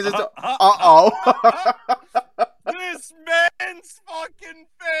 just hands it to. Uh-oh. This man's fucking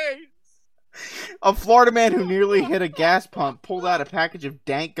face. A Florida man who nearly hit a gas pump pulled out a package of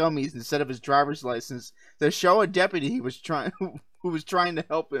dank gummies instead of his driver's license to show a deputy who was trying to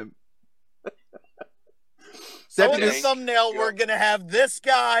help him. So in the Dank thumbnail, we're gum- gonna have this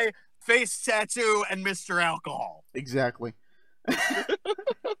guy, face tattoo, and Mr. Alcohol. Exactly.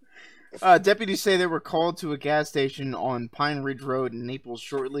 Deputies say they were called to a gas station on Pine Ridge Road in Naples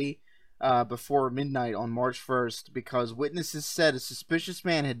shortly before midnight on March 1st because witnesses said a suspicious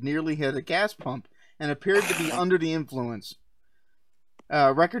man had nearly hit a gas pump and appeared to be under the influence.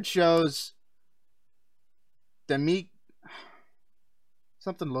 Record shows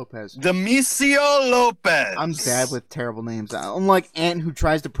something Lopez. Demisio Lopez. I'm bad with terrible names. Unlike Ant, who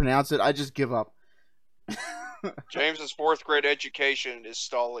tries to pronounce it, I just give up. James's 4th grade education is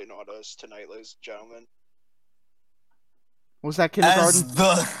stalling on us tonight, ladies and gentlemen. Was that kindergarten? As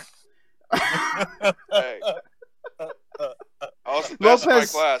the Hey. I was the best in my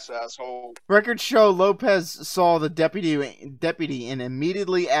Lopez- class, asshole. Records show Lopez saw the deputy and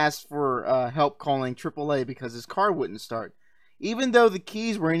immediately asked for help calling AAA because his car wouldn't start, even though the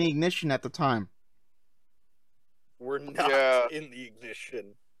keys were in the ignition at the time. we're not Yeah. in the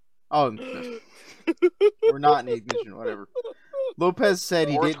ignition. Oh, we're not in the ignition, whatever. Lopez said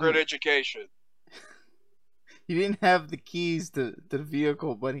he 4th grade didn't. education. He didn't have the keys to the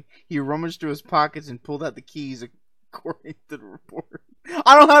vehicle, but he rummaged through his pockets and pulled out the keys, according to the report.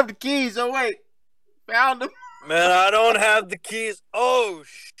 I don't have the keys. Oh wait, found them. Man, I don't have the keys. Oh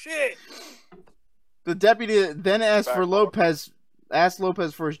shit! The deputy then asked Back for off.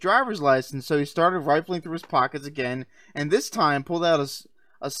 Lopez for his driver's license, so he started rifling through his pockets again, and this time pulled out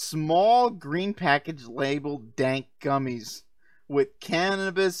a small green package labeled dank gummies with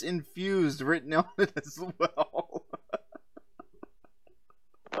cannabis infused written on it as well.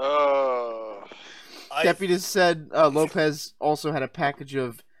 Deputies said Lopez also had a package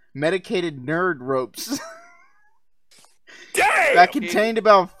of medicated nerd ropes Damn! that contained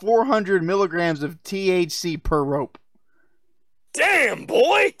about 400 milligrams of THC per rope. Damn,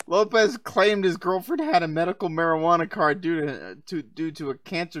 boy! Lopez claimed his girlfriend had a medical marijuana card due to a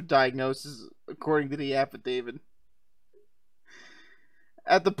cancer diagnosis, according to the affidavit.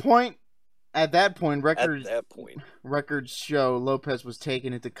 At that point, records show Lopez was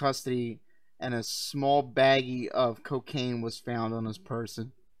taken into custody, and a small baggie of cocaine was found on his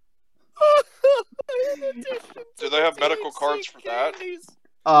person. Do they have medical cards for that?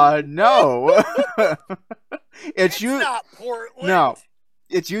 No. it's not Portland. No.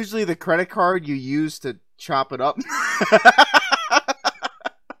 It's usually the credit card you use to chop it up.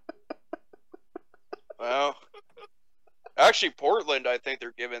 Well, actually, Portland, I think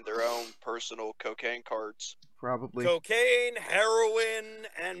they're giving their own personal cocaine cards. Probably. Cocaine, heroin,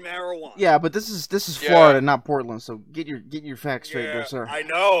 and marijuana. Yeah, but this is Yeah. Florida, not Portland. So get your facts straight there, sir. I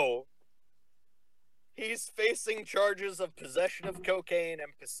know. He's facing charges of possession of cocaine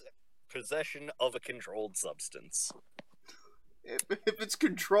and possession of a controlled substance. If it's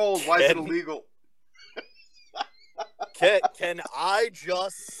controlled, why is it And- illegal? Can I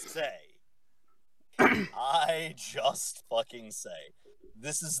just say? Can I just fucking say?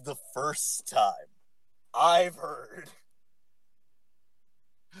 This is the first time I've heard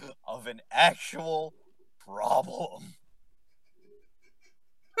of an actual problem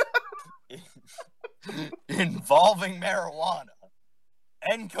involving marijuana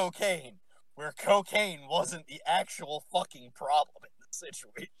and cocaine, where cocaine wasn't the actual fucking problem in the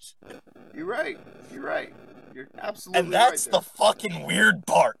situation. You're right. You're absolutely And that's right the fucking weird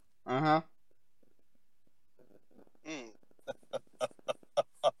part. Uh-huh.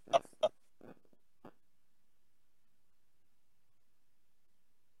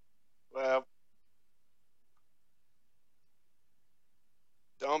 Well,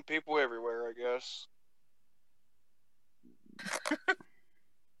 dumb people everywhere, I guess.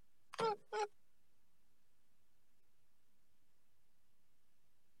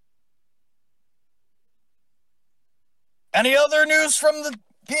 Any other news from the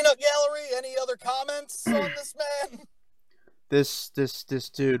Peanut Gallery, any other comments on this man? This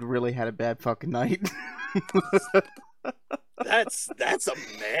dude really had a bad fucking night. That's a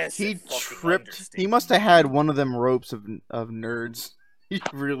massive He fucking tripped. He understatement. must have had one of them ropes of nerds. He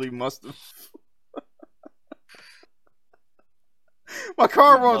really must have. My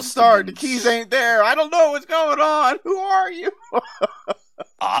car won't start. The keys ain't there. I don't know what's going on. Who are you?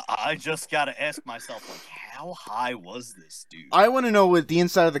 I just gotta ask myself, like, how high was this dude? I want to know what the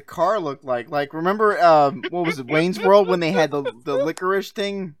inside of the car looked like. Like, remember, what was it, Wayne's World, when they had the licorice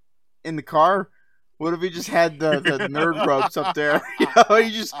thing in the car? What if he just had the nerd ropes up there? You know,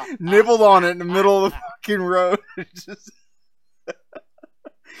 he just nibbled on it in the middle of the fucking road. It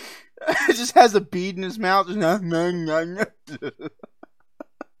just has a bead in his mouth.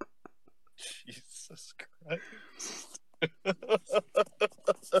 Jesus Christ.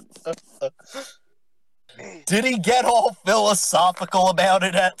 Did he get all philosophical about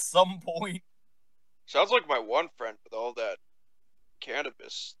it at some point? Sounds like my one friend with all that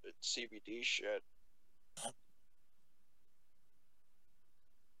cannabis and CBD shit.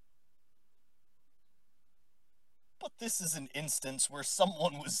 But this is an instance where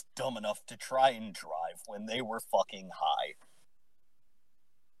someone was dumb enough to try and drive when they were fucking high.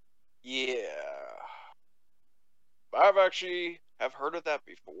 Yeah. I've actually have heard of that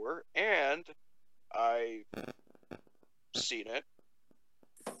before, and I've seen it.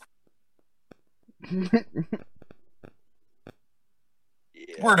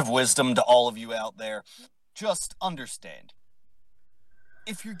 Yeah. Word of wisdom to all of you out there. Just understand.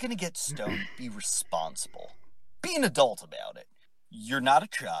 If you're gonna get stoned, be responsible. Be an adult about it. You're not a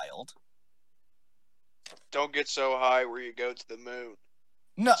child. Don't get so high where you go to the moon.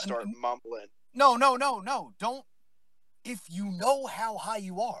 No, Start mumbling. No. Don't. If you know how high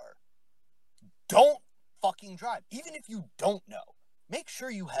you are, don't fucking drive. Even if you don't know, make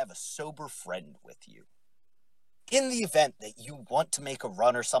sure you have a sober friend with you. In the event that you want to make a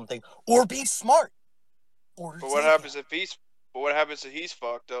run or something, or be smart. But what happens if he's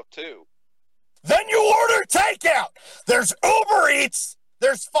fucked up too? Then you order takeout! There's Uber Eats!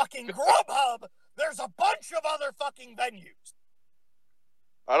 There's fucking Grubhub! There's a bunch of other fucking venues!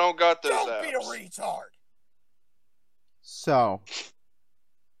 I don't got those Don't apps. be a retard! So,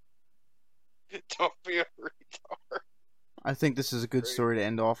 Don't be a retard. I think this is a good story to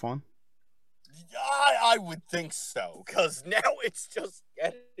end off on. I would think so, because now it's just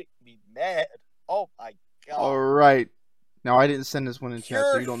getting me mad. Oh my god. Alright. Now, I didn't send this one in chat,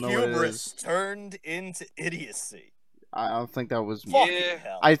 so Pure you don't know what it hubris is. turned into idiocy. I don't think that was... Fucking Yeah.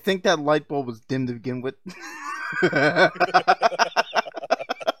 hell. I think that light bulb was dim to begin with.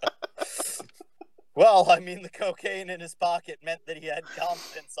 Well, I mean, the cocaine in his pocket meant that he had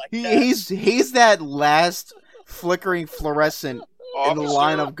confidence, I guess. He's that last flickering fluorescent in the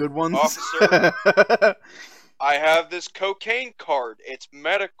line of good ones. Officer. I have this cocaine card. It's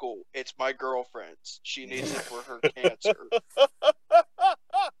medical. It's my girlfriend's. She needs it for her cancer.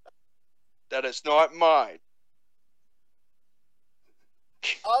 That is not mine.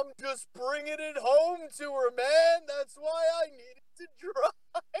 I'm just bringing it home to her, man. That's why I needed to drive.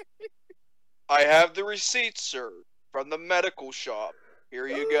 I have the receipt, sir, from the medical shop. Here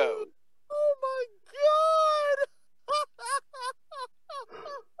you go. Oh my god!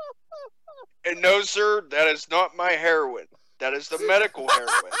 And no, sir, that is not my heroin. That is the medical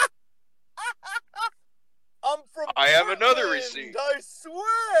heroin. I'm from I have another Portland, receipt. I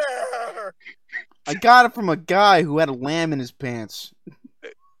swear! I got it from a guy who had a lamb in his pants.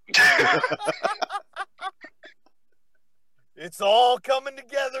 It's all coming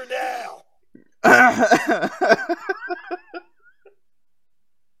together now.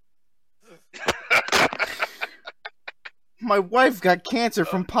 My wife got cancer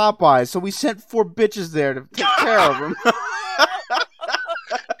from Popeyes, so we sent 4 bitches there to take care of him.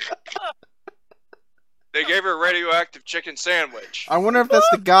 They gave her a radioactive chicken sandwich. I wonder if that's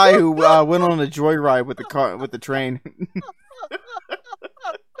the guy who went on a joyride with the train.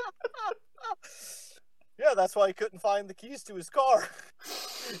 Yeah, that's why he couldn't find the keys to his car.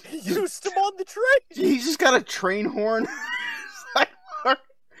 He used them on the train. He just got a train horn.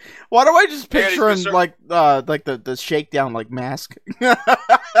 Why do I just picture him like the shakedown like mask?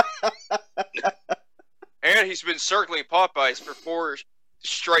 And he's been circling Popeyes for 4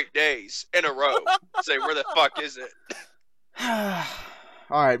 straight days in a row. Say, where the fuck is it?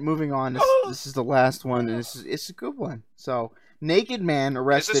 Alright, moving on. This is the last one, and it's a good one. So, naked man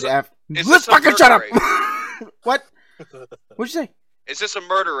arrested after... Let's fucking shut up! What? What'd you say? Is this a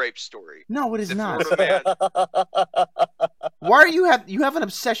murder rape story? No, it is not. Man. Why are you have an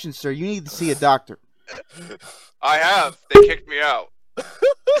obsession, sir? You need to see a doctor. I have. They kicked me out.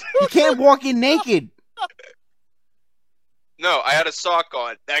 You can't walk in naked. No, I had a sock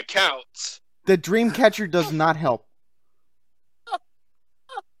on. That counts. The dream catcher does not help.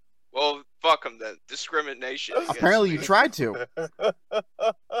 Well, fuck them then. Discrimination. Apparently you tried to.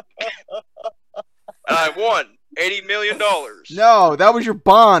 And I won $80 million. No, that was your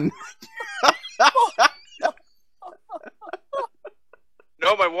bond.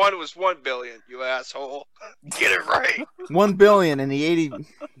 No, my one was $1 billion, you asshole. Get it right. 1 billion and the 80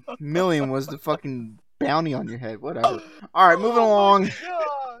 million was the fucking bounty on your head. Whatever. All right, moving along.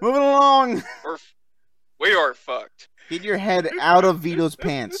 Moving along. We are fucked. Get your head out of Vito's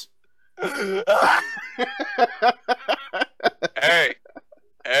pants. Hey.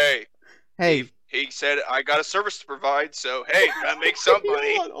 Hey. He said I got a service to provide, so hey, gotta make some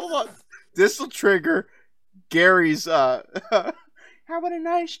money. Hold on. This will trigger Gary's how about a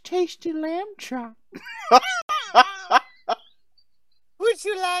nice tasty lamb chop? Would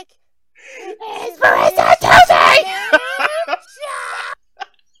you like Espresso toasty?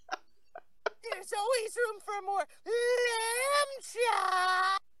 There's always room for more lamb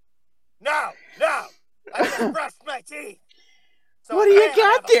chop. No, I just brushed my teeth. So What do you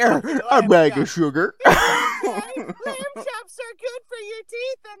got there? A bag of sugar. Lamb chops are good for your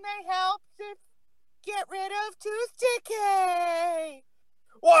teeth and they help to get rid of tooth decay.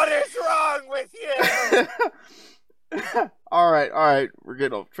 What is wrong with you? All right. We're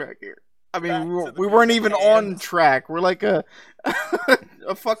getting off track here. I mean, we weren't even on track. We're like a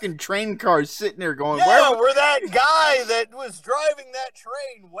fucking train car sitting there going, yeah, we're that guy that was driving that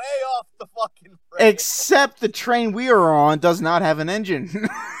train way off the fucking train. Except the train we are on does not have an engine.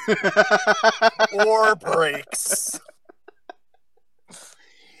 Or brakes.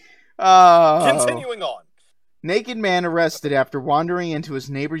 Continuing on. Naked man arrested after wandering into his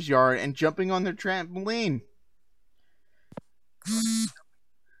neighbor's yard and jumping on their trampoline.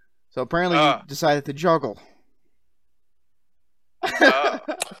 So apparently he decided to juggle.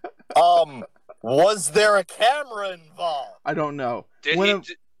 Was there a camera involved? I don't know. Did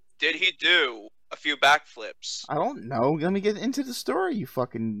he do a few backflips? I don't know. Let me get into the story, you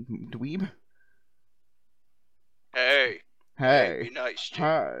fucking dweeb. Hey, be nice,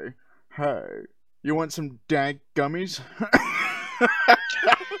 Jim. Hey. You want some dank gummies?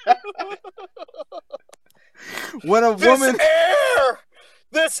 When a woman...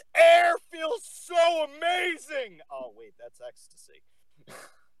 This air feels so amazing! Oh, wait, that's ecstasy.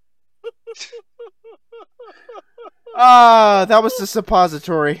 That was the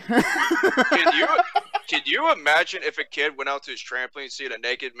suppository. Can you imagine if a kid went out to his trampoline and seen a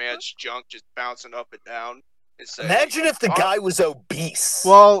naked man's junk just bouncing up and down? And say, imagine if the guy was obese.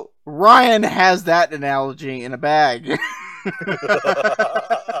 Well, Ryan has that analogy in a bag.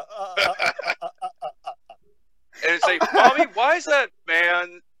 And it's like, Mommy, why is that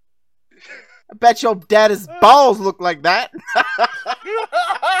man? I bet your daddy's balls look like that.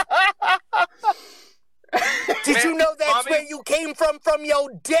 Did you know that's where you came from your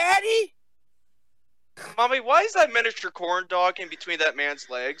daddy? Mommy, why is that miniature corn dog in between that man's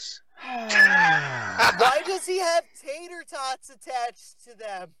legs? Why does he have tater tots attached to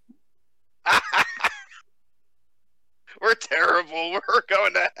them? We're terrible. We're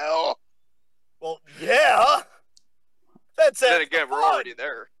going to hell. Well, yeah. That's it. Then again, we're already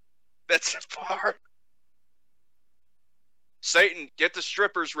there. That's the part. Satan, get the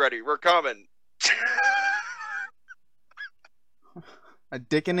strippers ready. We're coming. A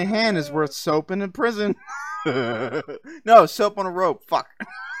dick in a hand is worth soap in a prison. No, soap on a rope. Fuck.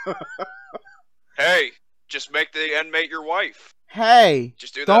 Hey, just make the inmate your wife. Hey,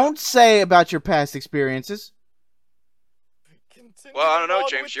 just do that. Don't say about your past experiences. Well, I don't know,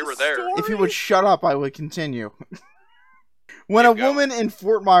 James. You were there. If you would shut up, I would continue. When a woman in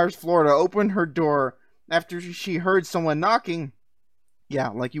Fort Myers, Florida, opened her door after she heard someone knocking, yeah,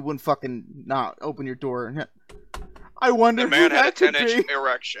 like you wouldn't fucking not open your door. I wonder. The man who had a that could 10-inch be.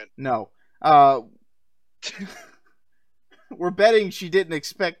 erection. No. We're betting she didn't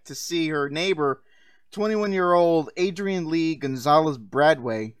expect to see her neighbor, 21-year-old Adrian Lee Gonzalez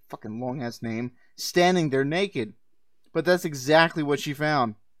Bradway, fucking long-ass name, standing there naked. But that's exactly what she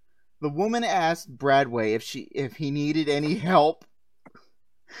found. The woman asked Bradway if he needed any help.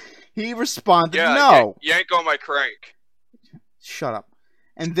 He responded, no. Yank on my crank. Shut up.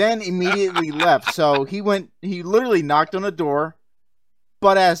 And then immediately left. So he literally knocked on the door,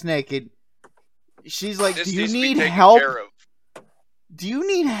 butt-ass naked. She's like, do you need help? Do you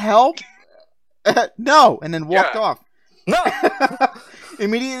need help? No. And then walked off. No.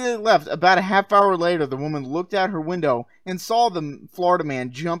 Immediately left. About a half hour later, the woman looked out her window and saw the Florida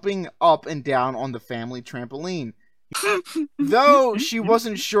man jumping up and down on the family trampoline. Though she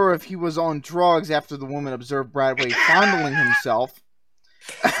wasn't sure if he was on drugs after the woman observed Bradway fondling himself.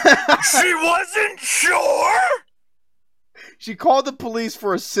 She wasn't sure? She called the police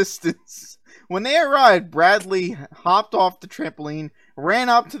for assistance. When they arrived, Bradley hopped off the trampoline, ran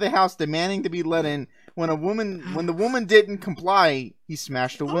up to the house demanding to be let in. When the woman didn't comply, he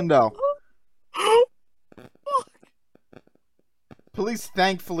smashed a window. Police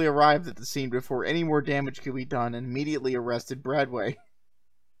thankfully arrived at the scene before any more damage could be done and immediately arrested Bradway.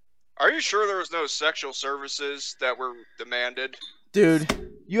 Are you sure there was no sexual services that were demanded?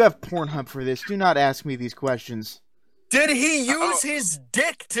 Dude, you have Pornhub for this. Do not ask me these questions. Did he use his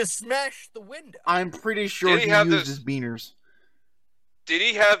dick to smash the window? I'm pretty sure he used his beaners. Did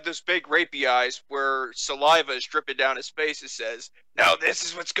he have those big rapey eyes where saliva is dripping down his face and says, "Now this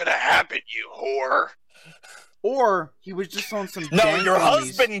is what's gonna happen, you whore"? Or he was just on some No, dank your gummies.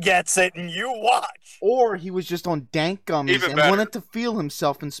 husband gets it and you watch. Or he was just on dank gummies Even and better. wanted to feel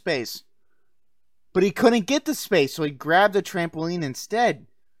himself in space. But he couldn't get to space, so he grabbed a trampoline instead.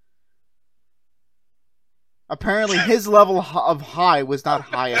 Apparently his level of high was not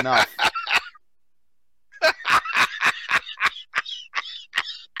high enough.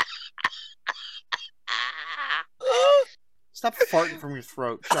 Stop farting from your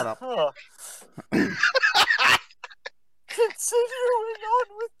throat. Shut up. Continuing on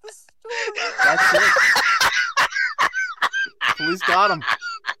with the story. That's it. Police got him.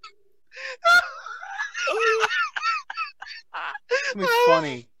 It's gonna be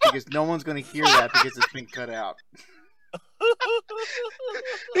funny because no one's gonna hear that because it's been cut out.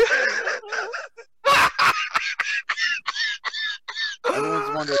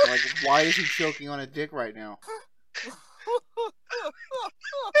 Everyone's wondering, like, why is he choking on a dick right now?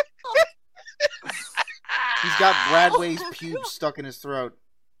 He's got Bradway's pubes stuck in his throat.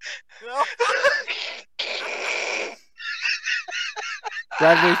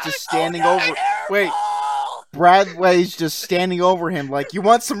 Bradway's just standing over. Wait. Bradway's just standing over him like, "You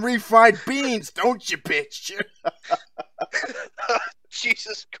want some refried beans, don't you, bitch?"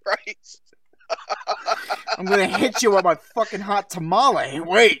 Jesus Christ. I'm gonna hit you with my fucking hot tamale.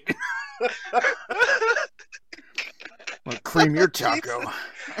 Wait. I'll cream your taco.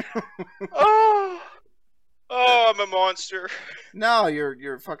 Oh, I'm a monster. No,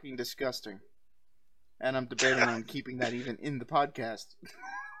 you're fucking disgusting. And I'm debating on keeping that even in the podcast.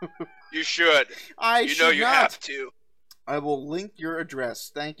 You should. I You should know you not. have to. I will link your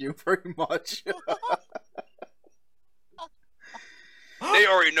address. Thank you very much. They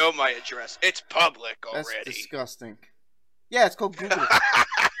already know my address. It's public That's already. disgusting. Yeah, it's called Google.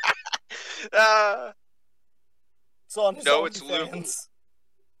 It's on his No, it's Luke. OnlyFans.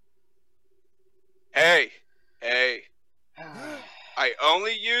 Hey. I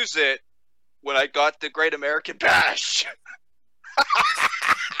only use it when I got the Great American Bash.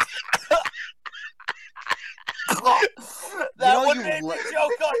 That know one you made me le-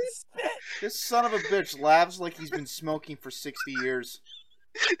 joke on spit. This son of a bitch laughs like he's been smoking for 60 years.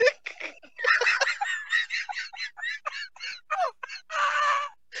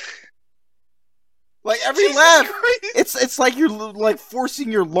 Like every Jesus laugh, Christ. it's like you're like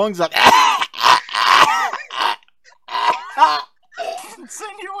forcing your lungs up.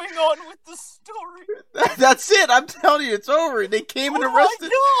 Continuing on with the story. That's it. I'm telling you, it's over. They came and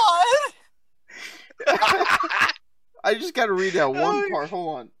arrested. Oh my god! I just got to read that one part.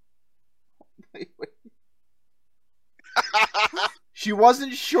 Hold on. Wait. She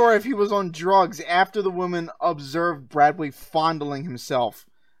wasn't sure if he was on drugs after the woman observed Bradway fondling himself.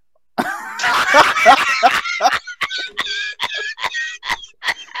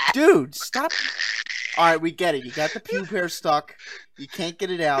 Dude, stop. Alright, we get it. You got the pube hair stuck. You can't get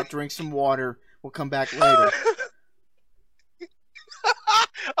it out. Drink some water. We'll come back later.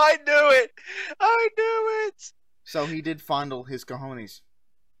 I knew it. So he did fondle his cojones.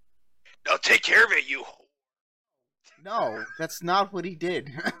 Now take care of it, you. No, that's not what he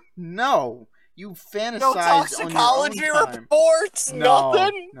did. No, you No fantasized on toxicology your own time. reports? No,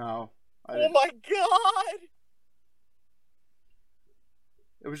 Nothing? no. Oh my god!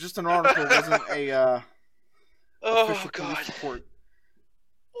 It was just an article. It wasn't a Oh official police God. report.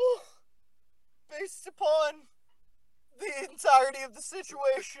 Based upon the entirety of the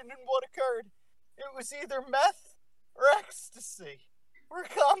situation and what occurred, it was either meth or ecstasy, or a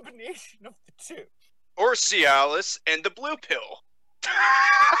combination of the two. Or Cialis and the blue pill.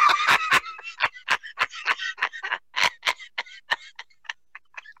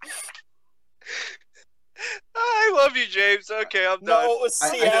 I love you, James. Okay, I'm done. No, it was I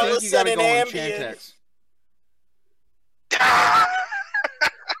think you Cialis gotta and go an on Ambien. Chantix.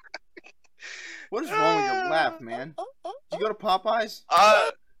 What is wrong with your laugh, man? Did you go to Popeyes?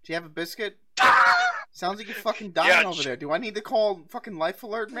 Do you have a biscuit? Sounds like you're fucking dying over there. Do I need to call fucking Life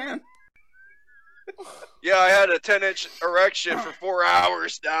Alert, man? Yeah, I had a 10-inch erection for 4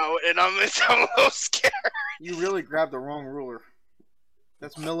 hours now, and I'm a little scared. You really grabbed the wrong ruler.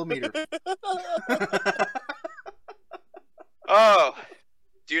 That's millimeter. Oh,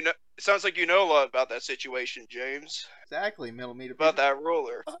 do you know? It sounds like you know a lot about that situation, James. Exactly, millimeter. About that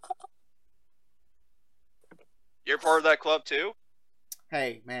ruler. You're part of that club too?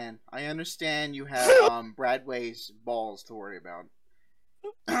 Hey, man, I understand you have Bradway's balls to worry about.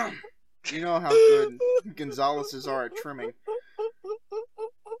 You know how good Gonzalez's are at trimming.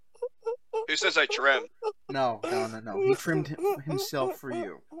 Who says I trim? No. He trimmed himself for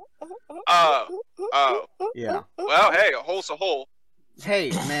you. Oh. Yeah. Well, hey, a hole's a hole. Hey,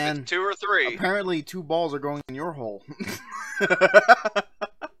 man. 2 or 3. Apparently 2 balls are going in your hole.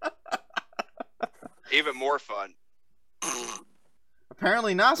 Even more fun.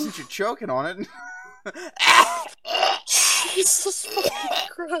 Apparently not, since you're choking on it. Jesus fucking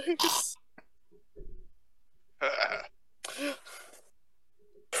Christ.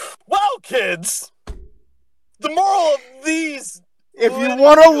 Well, kids, the moral of these... If you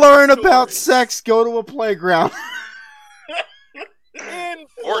want to learn about sex, go to a playground.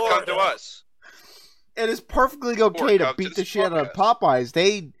 Or come to us. It is perfectly okay to beat the shit out of Popeyes.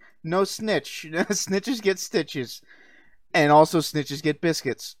 They no snitch. Snitches get stitches. And also snitches get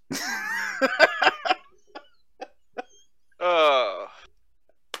biscuits. Oh.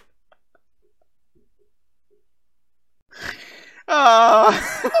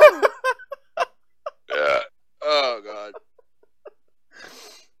 Yeah. Oh, God.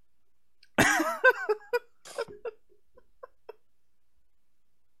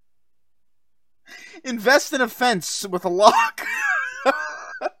 Invest in a fence with a lock.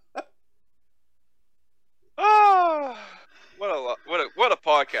 Oh, what a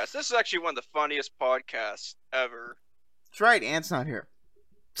podcast. This is actually one of the funniest podcasts ever. That's right, Ant's not here.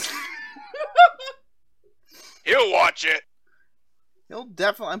 He'll watch it. He'll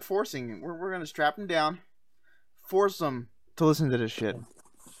definitely... I'm forcing him. We're going to strap him down. Force him to listen to this shit.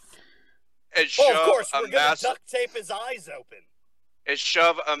 And shove of course, we're a going to duct tape his eyes open. And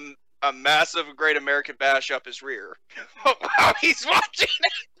shove a massive Great American Bash up his rear. While he's watching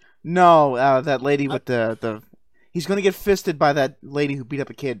it. No, that lady with the... He's going to get fisted by that lady who beat up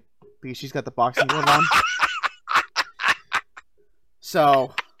a kid. Because she's got the boxing glove on.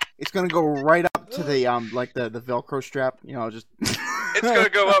 So, it's going to go right up to the, like the Velcro strap. You know, just... It's going to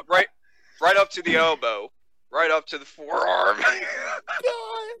go up right up to the elbow. Right up to the forearm. God.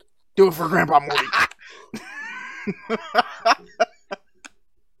 Do it for Grandpa Morty.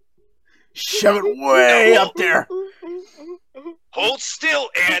 Shove it way up there. Hold still,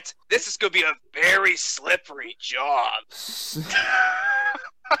 Ant. This is going to be a very slippery job.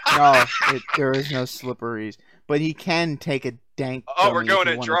 No, there is no slipperies. But he can take a dank. Oh, we're going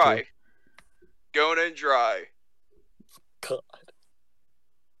in dry. Going in dry. God.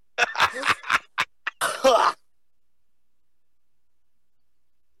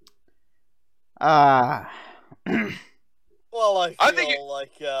 Well, I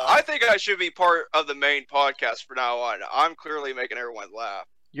think I should be part of the main podcast from now on. I'm clearly making everyone laugh.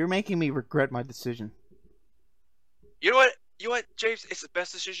 You're making me regret my decision. You know what, James? It's the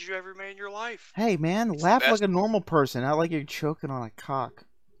best decision you ever made in your life. Hey, man, laugh like a normal person, not like you're choking on a cock.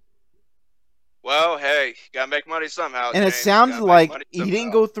 Well, hey, you gotta make money somehow. And James. it sounds like he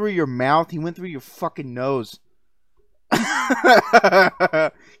didn't go through your mouth; he went through your fucking nose.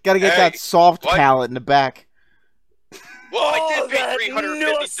 Gotta get that soft palate in the back. Well, I did pay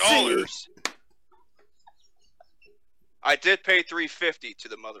 $350. I did pay $350 to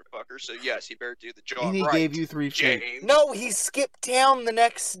the motherfucker, so yes, he better do the job. And he gave you $350. James. No, he skipped town the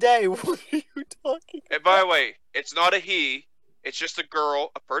next day. What are you talking about? And by the way, it's not a he. It's just a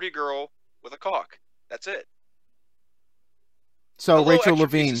girl, a pretty girl with a cock. That's it. So Rachel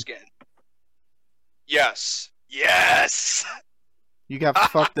Levine. Yes. Yes. You got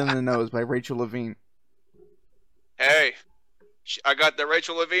fucked in the nose by Rachel Levine. Hey, I got the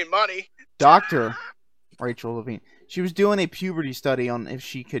Rachel Levine money. Dr. Rachel Levine. She was doing a puberty study on if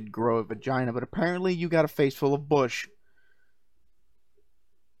she could grow a vagina, but apparently you got a face full of bush.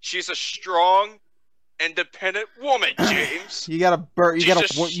 She's a strong, independent woman, James. You got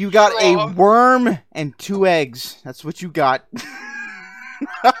a worm and 2 eggs. That's what you got.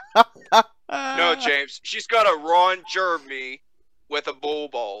 No, James. She's got a Ron Jeremy with a bull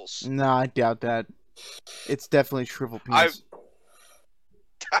balls. No, I doubt that. It's definitely shriveled penis.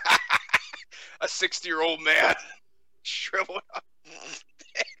 A 60-year-old man shriveled up.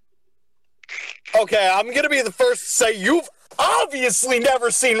 Okay, I'm gonna be the first to say you've obviously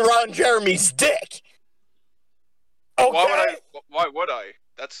never seen Ron Jeremy's dick. Okay? Why would I?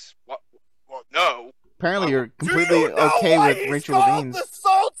 That's what. Well, no. Apparently, you're Do completely you know okay why with he's Rachel called Levine's. the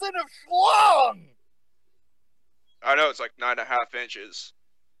Sultan of Schlong? I know it's like 9.5 inches,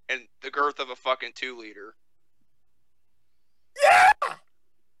 and the girth of a fucking 2-liter. Yeah!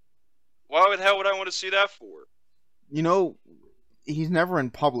 Why the hell would I want to see that for? You know, he's never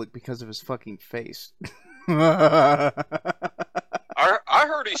in public because of his fucking face. He I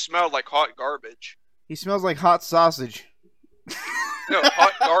heard he smelled like hot garbage. smells like hot sausage. No,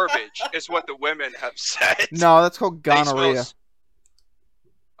 hot garbage is what the women have said. No, that's called They smell gonorrhea.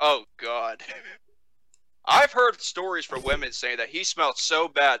 Oh, God. I've heard stories from women saying that he smelled so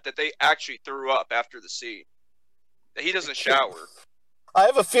bad that they actually threw up after the scene. That he doesn't shower. I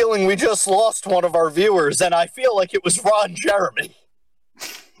have a feeling we just lost one of our viewers, and I feel like it was Ron Jeremy.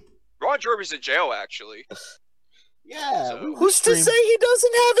 Ron Jeremy's in jail, actually. Yeah. So- Who's to say he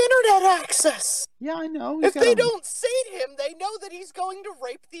doesn't have internet access? Yeah, I know. If they don't sate him, they know that he's going to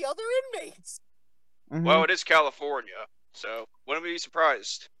rape the other inmates. Mhm. Well, it is California, so wouldn't be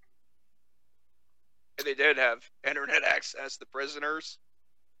surprised if they did have internet access, the prisoners.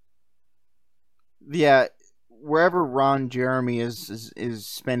 Yeah, wherever Ron Jeremy is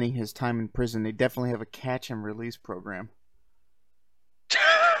spending his time in prison, they definitely have a catch and release program.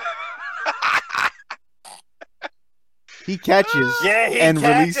 He catches. Yeah, he and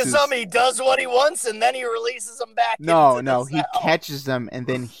catches releases. them, he does what he wants, and then he releases them back No, into no, the he cell. catches them and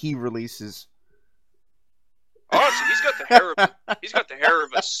then he releases. Honestly, he's got the hair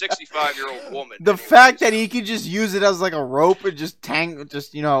of a 65-year-old woman. The anyways. fact that he could just use it as like a rope and just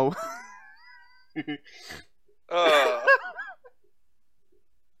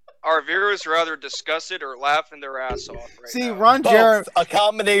Our viewers rather disgusted or laughing their ass off right See, now. Ron Both, a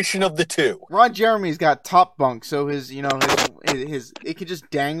combination of the two. Jeremy's got top bunk, so his it could just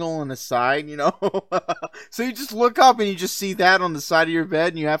dangle on the side, So you just look up and you just see that on the side of your bed,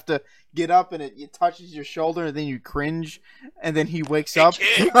 and you have to get up and it touches your shoulder, and then you cringe, and then he wakes up.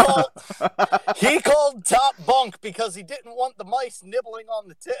 Kid. He called top bunk because he didn't want the mice nibbling on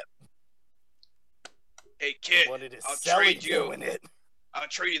the tip. Hey kid, Wanted his I'll celly trade you. doing it. I'll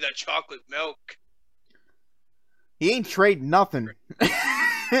trade you that chocolate milk. He ain't trading nothing.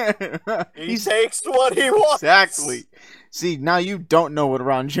 He takes what he wants. Exactly. See, now you don't know what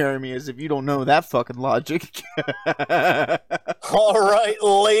Ron Jeremy is if you don't know that fucking logic. All right,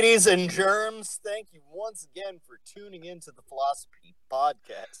 ladies and germs, thank you once again for tuning into the Philosophy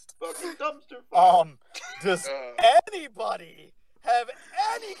Podcast. Fucking dumpster. Does anybody have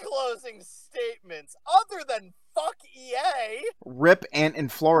any closing statements other than fuck EA? Rip Ant in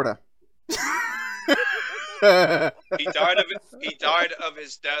Florida. He died of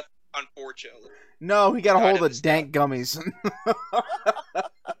his death, unfortunately. No, he got a Died hold of of his dank gummies.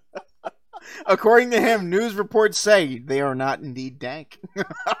 According to him, news reports say they are not indeed dank.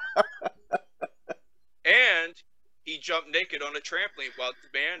 And he jumped naked on a trampoline while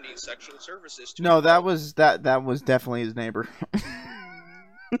the man needs sexual services. To No, him. that was definitely his neighbor.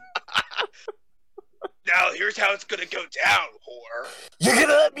 Now here's how it's gonna go down, whore. You're gonna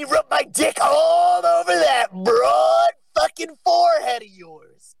let me rub my dick all over that broad fucking forehead of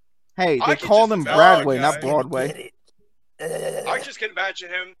yours. Hey, I they can call just them imagine, Bradway, guys. not Broadway. Get it? I just can imagine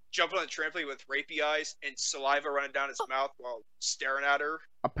him jumping on a trampoline with rapey eyes and saliva running down his mouth while staring at her.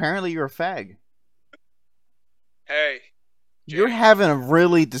 Apparently, you're a fag. Hey, You're James. having a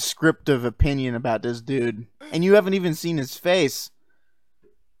really descriptive opinion about this dude, and you haven't even seen his face.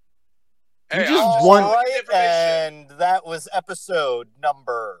 Hey, just I'm one- All right, information. and that was episode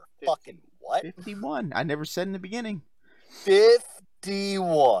number fucking what? 51. I never said in the beginning.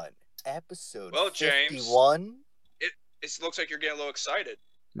 51. Episode Well, James. 51. It looks like you're getting a little excited.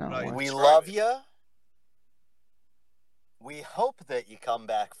 No. Right. We Describe love it. you. We hope that you come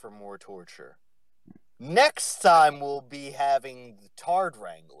back for more torture. Next time we'll be having the Tard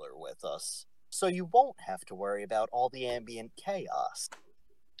Wrangler with us, so you won't have to worry about all the ambient chaos.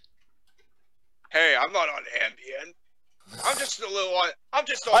 Hey, I'm not on Ambien. I'm just a little on. I'm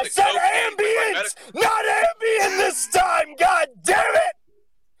just on I the said cocaine with my ambient, not ambient this time. God damn it!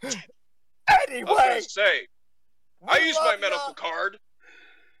 I was Anyway, gonna say, I we used my love ya. medical card.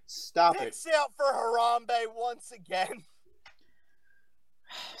 Stop it. Dicks out for Harambe once again.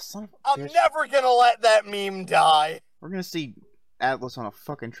 Son of a I'm bitch. never gonna let that meme die. We're gonna see Atlas on a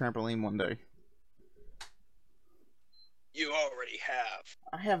fucking trampoline one day. You already have.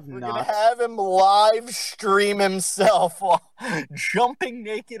 I have We're not. gonna have him live stream himself while jumping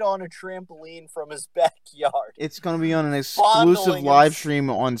naked on a trampoline from his backyard. It's gonna be on an exclusive Fondling live him. stream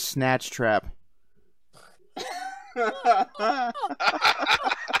on Snatch Trap.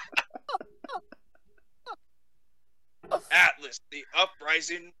 Atlas, the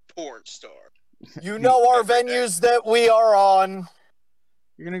uprising porn star. You know our Every day. venues that we are on.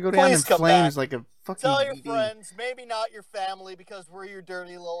 You're gonna go down Please in come flames back. like a fucking Tell your ED. friends, maybe not your family, because we're your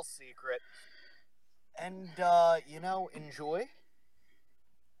dirty little secret. And, enjoy.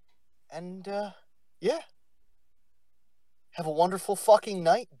 And, yeah. Have a wonderful fucking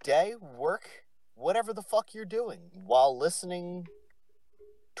night, day, work, whatever the fuck you're doing while listening,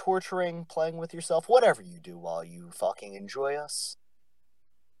 torturing, playing with yourself, whatever you do while you fucking enjoy us.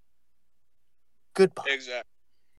 Goodbye. Exactly.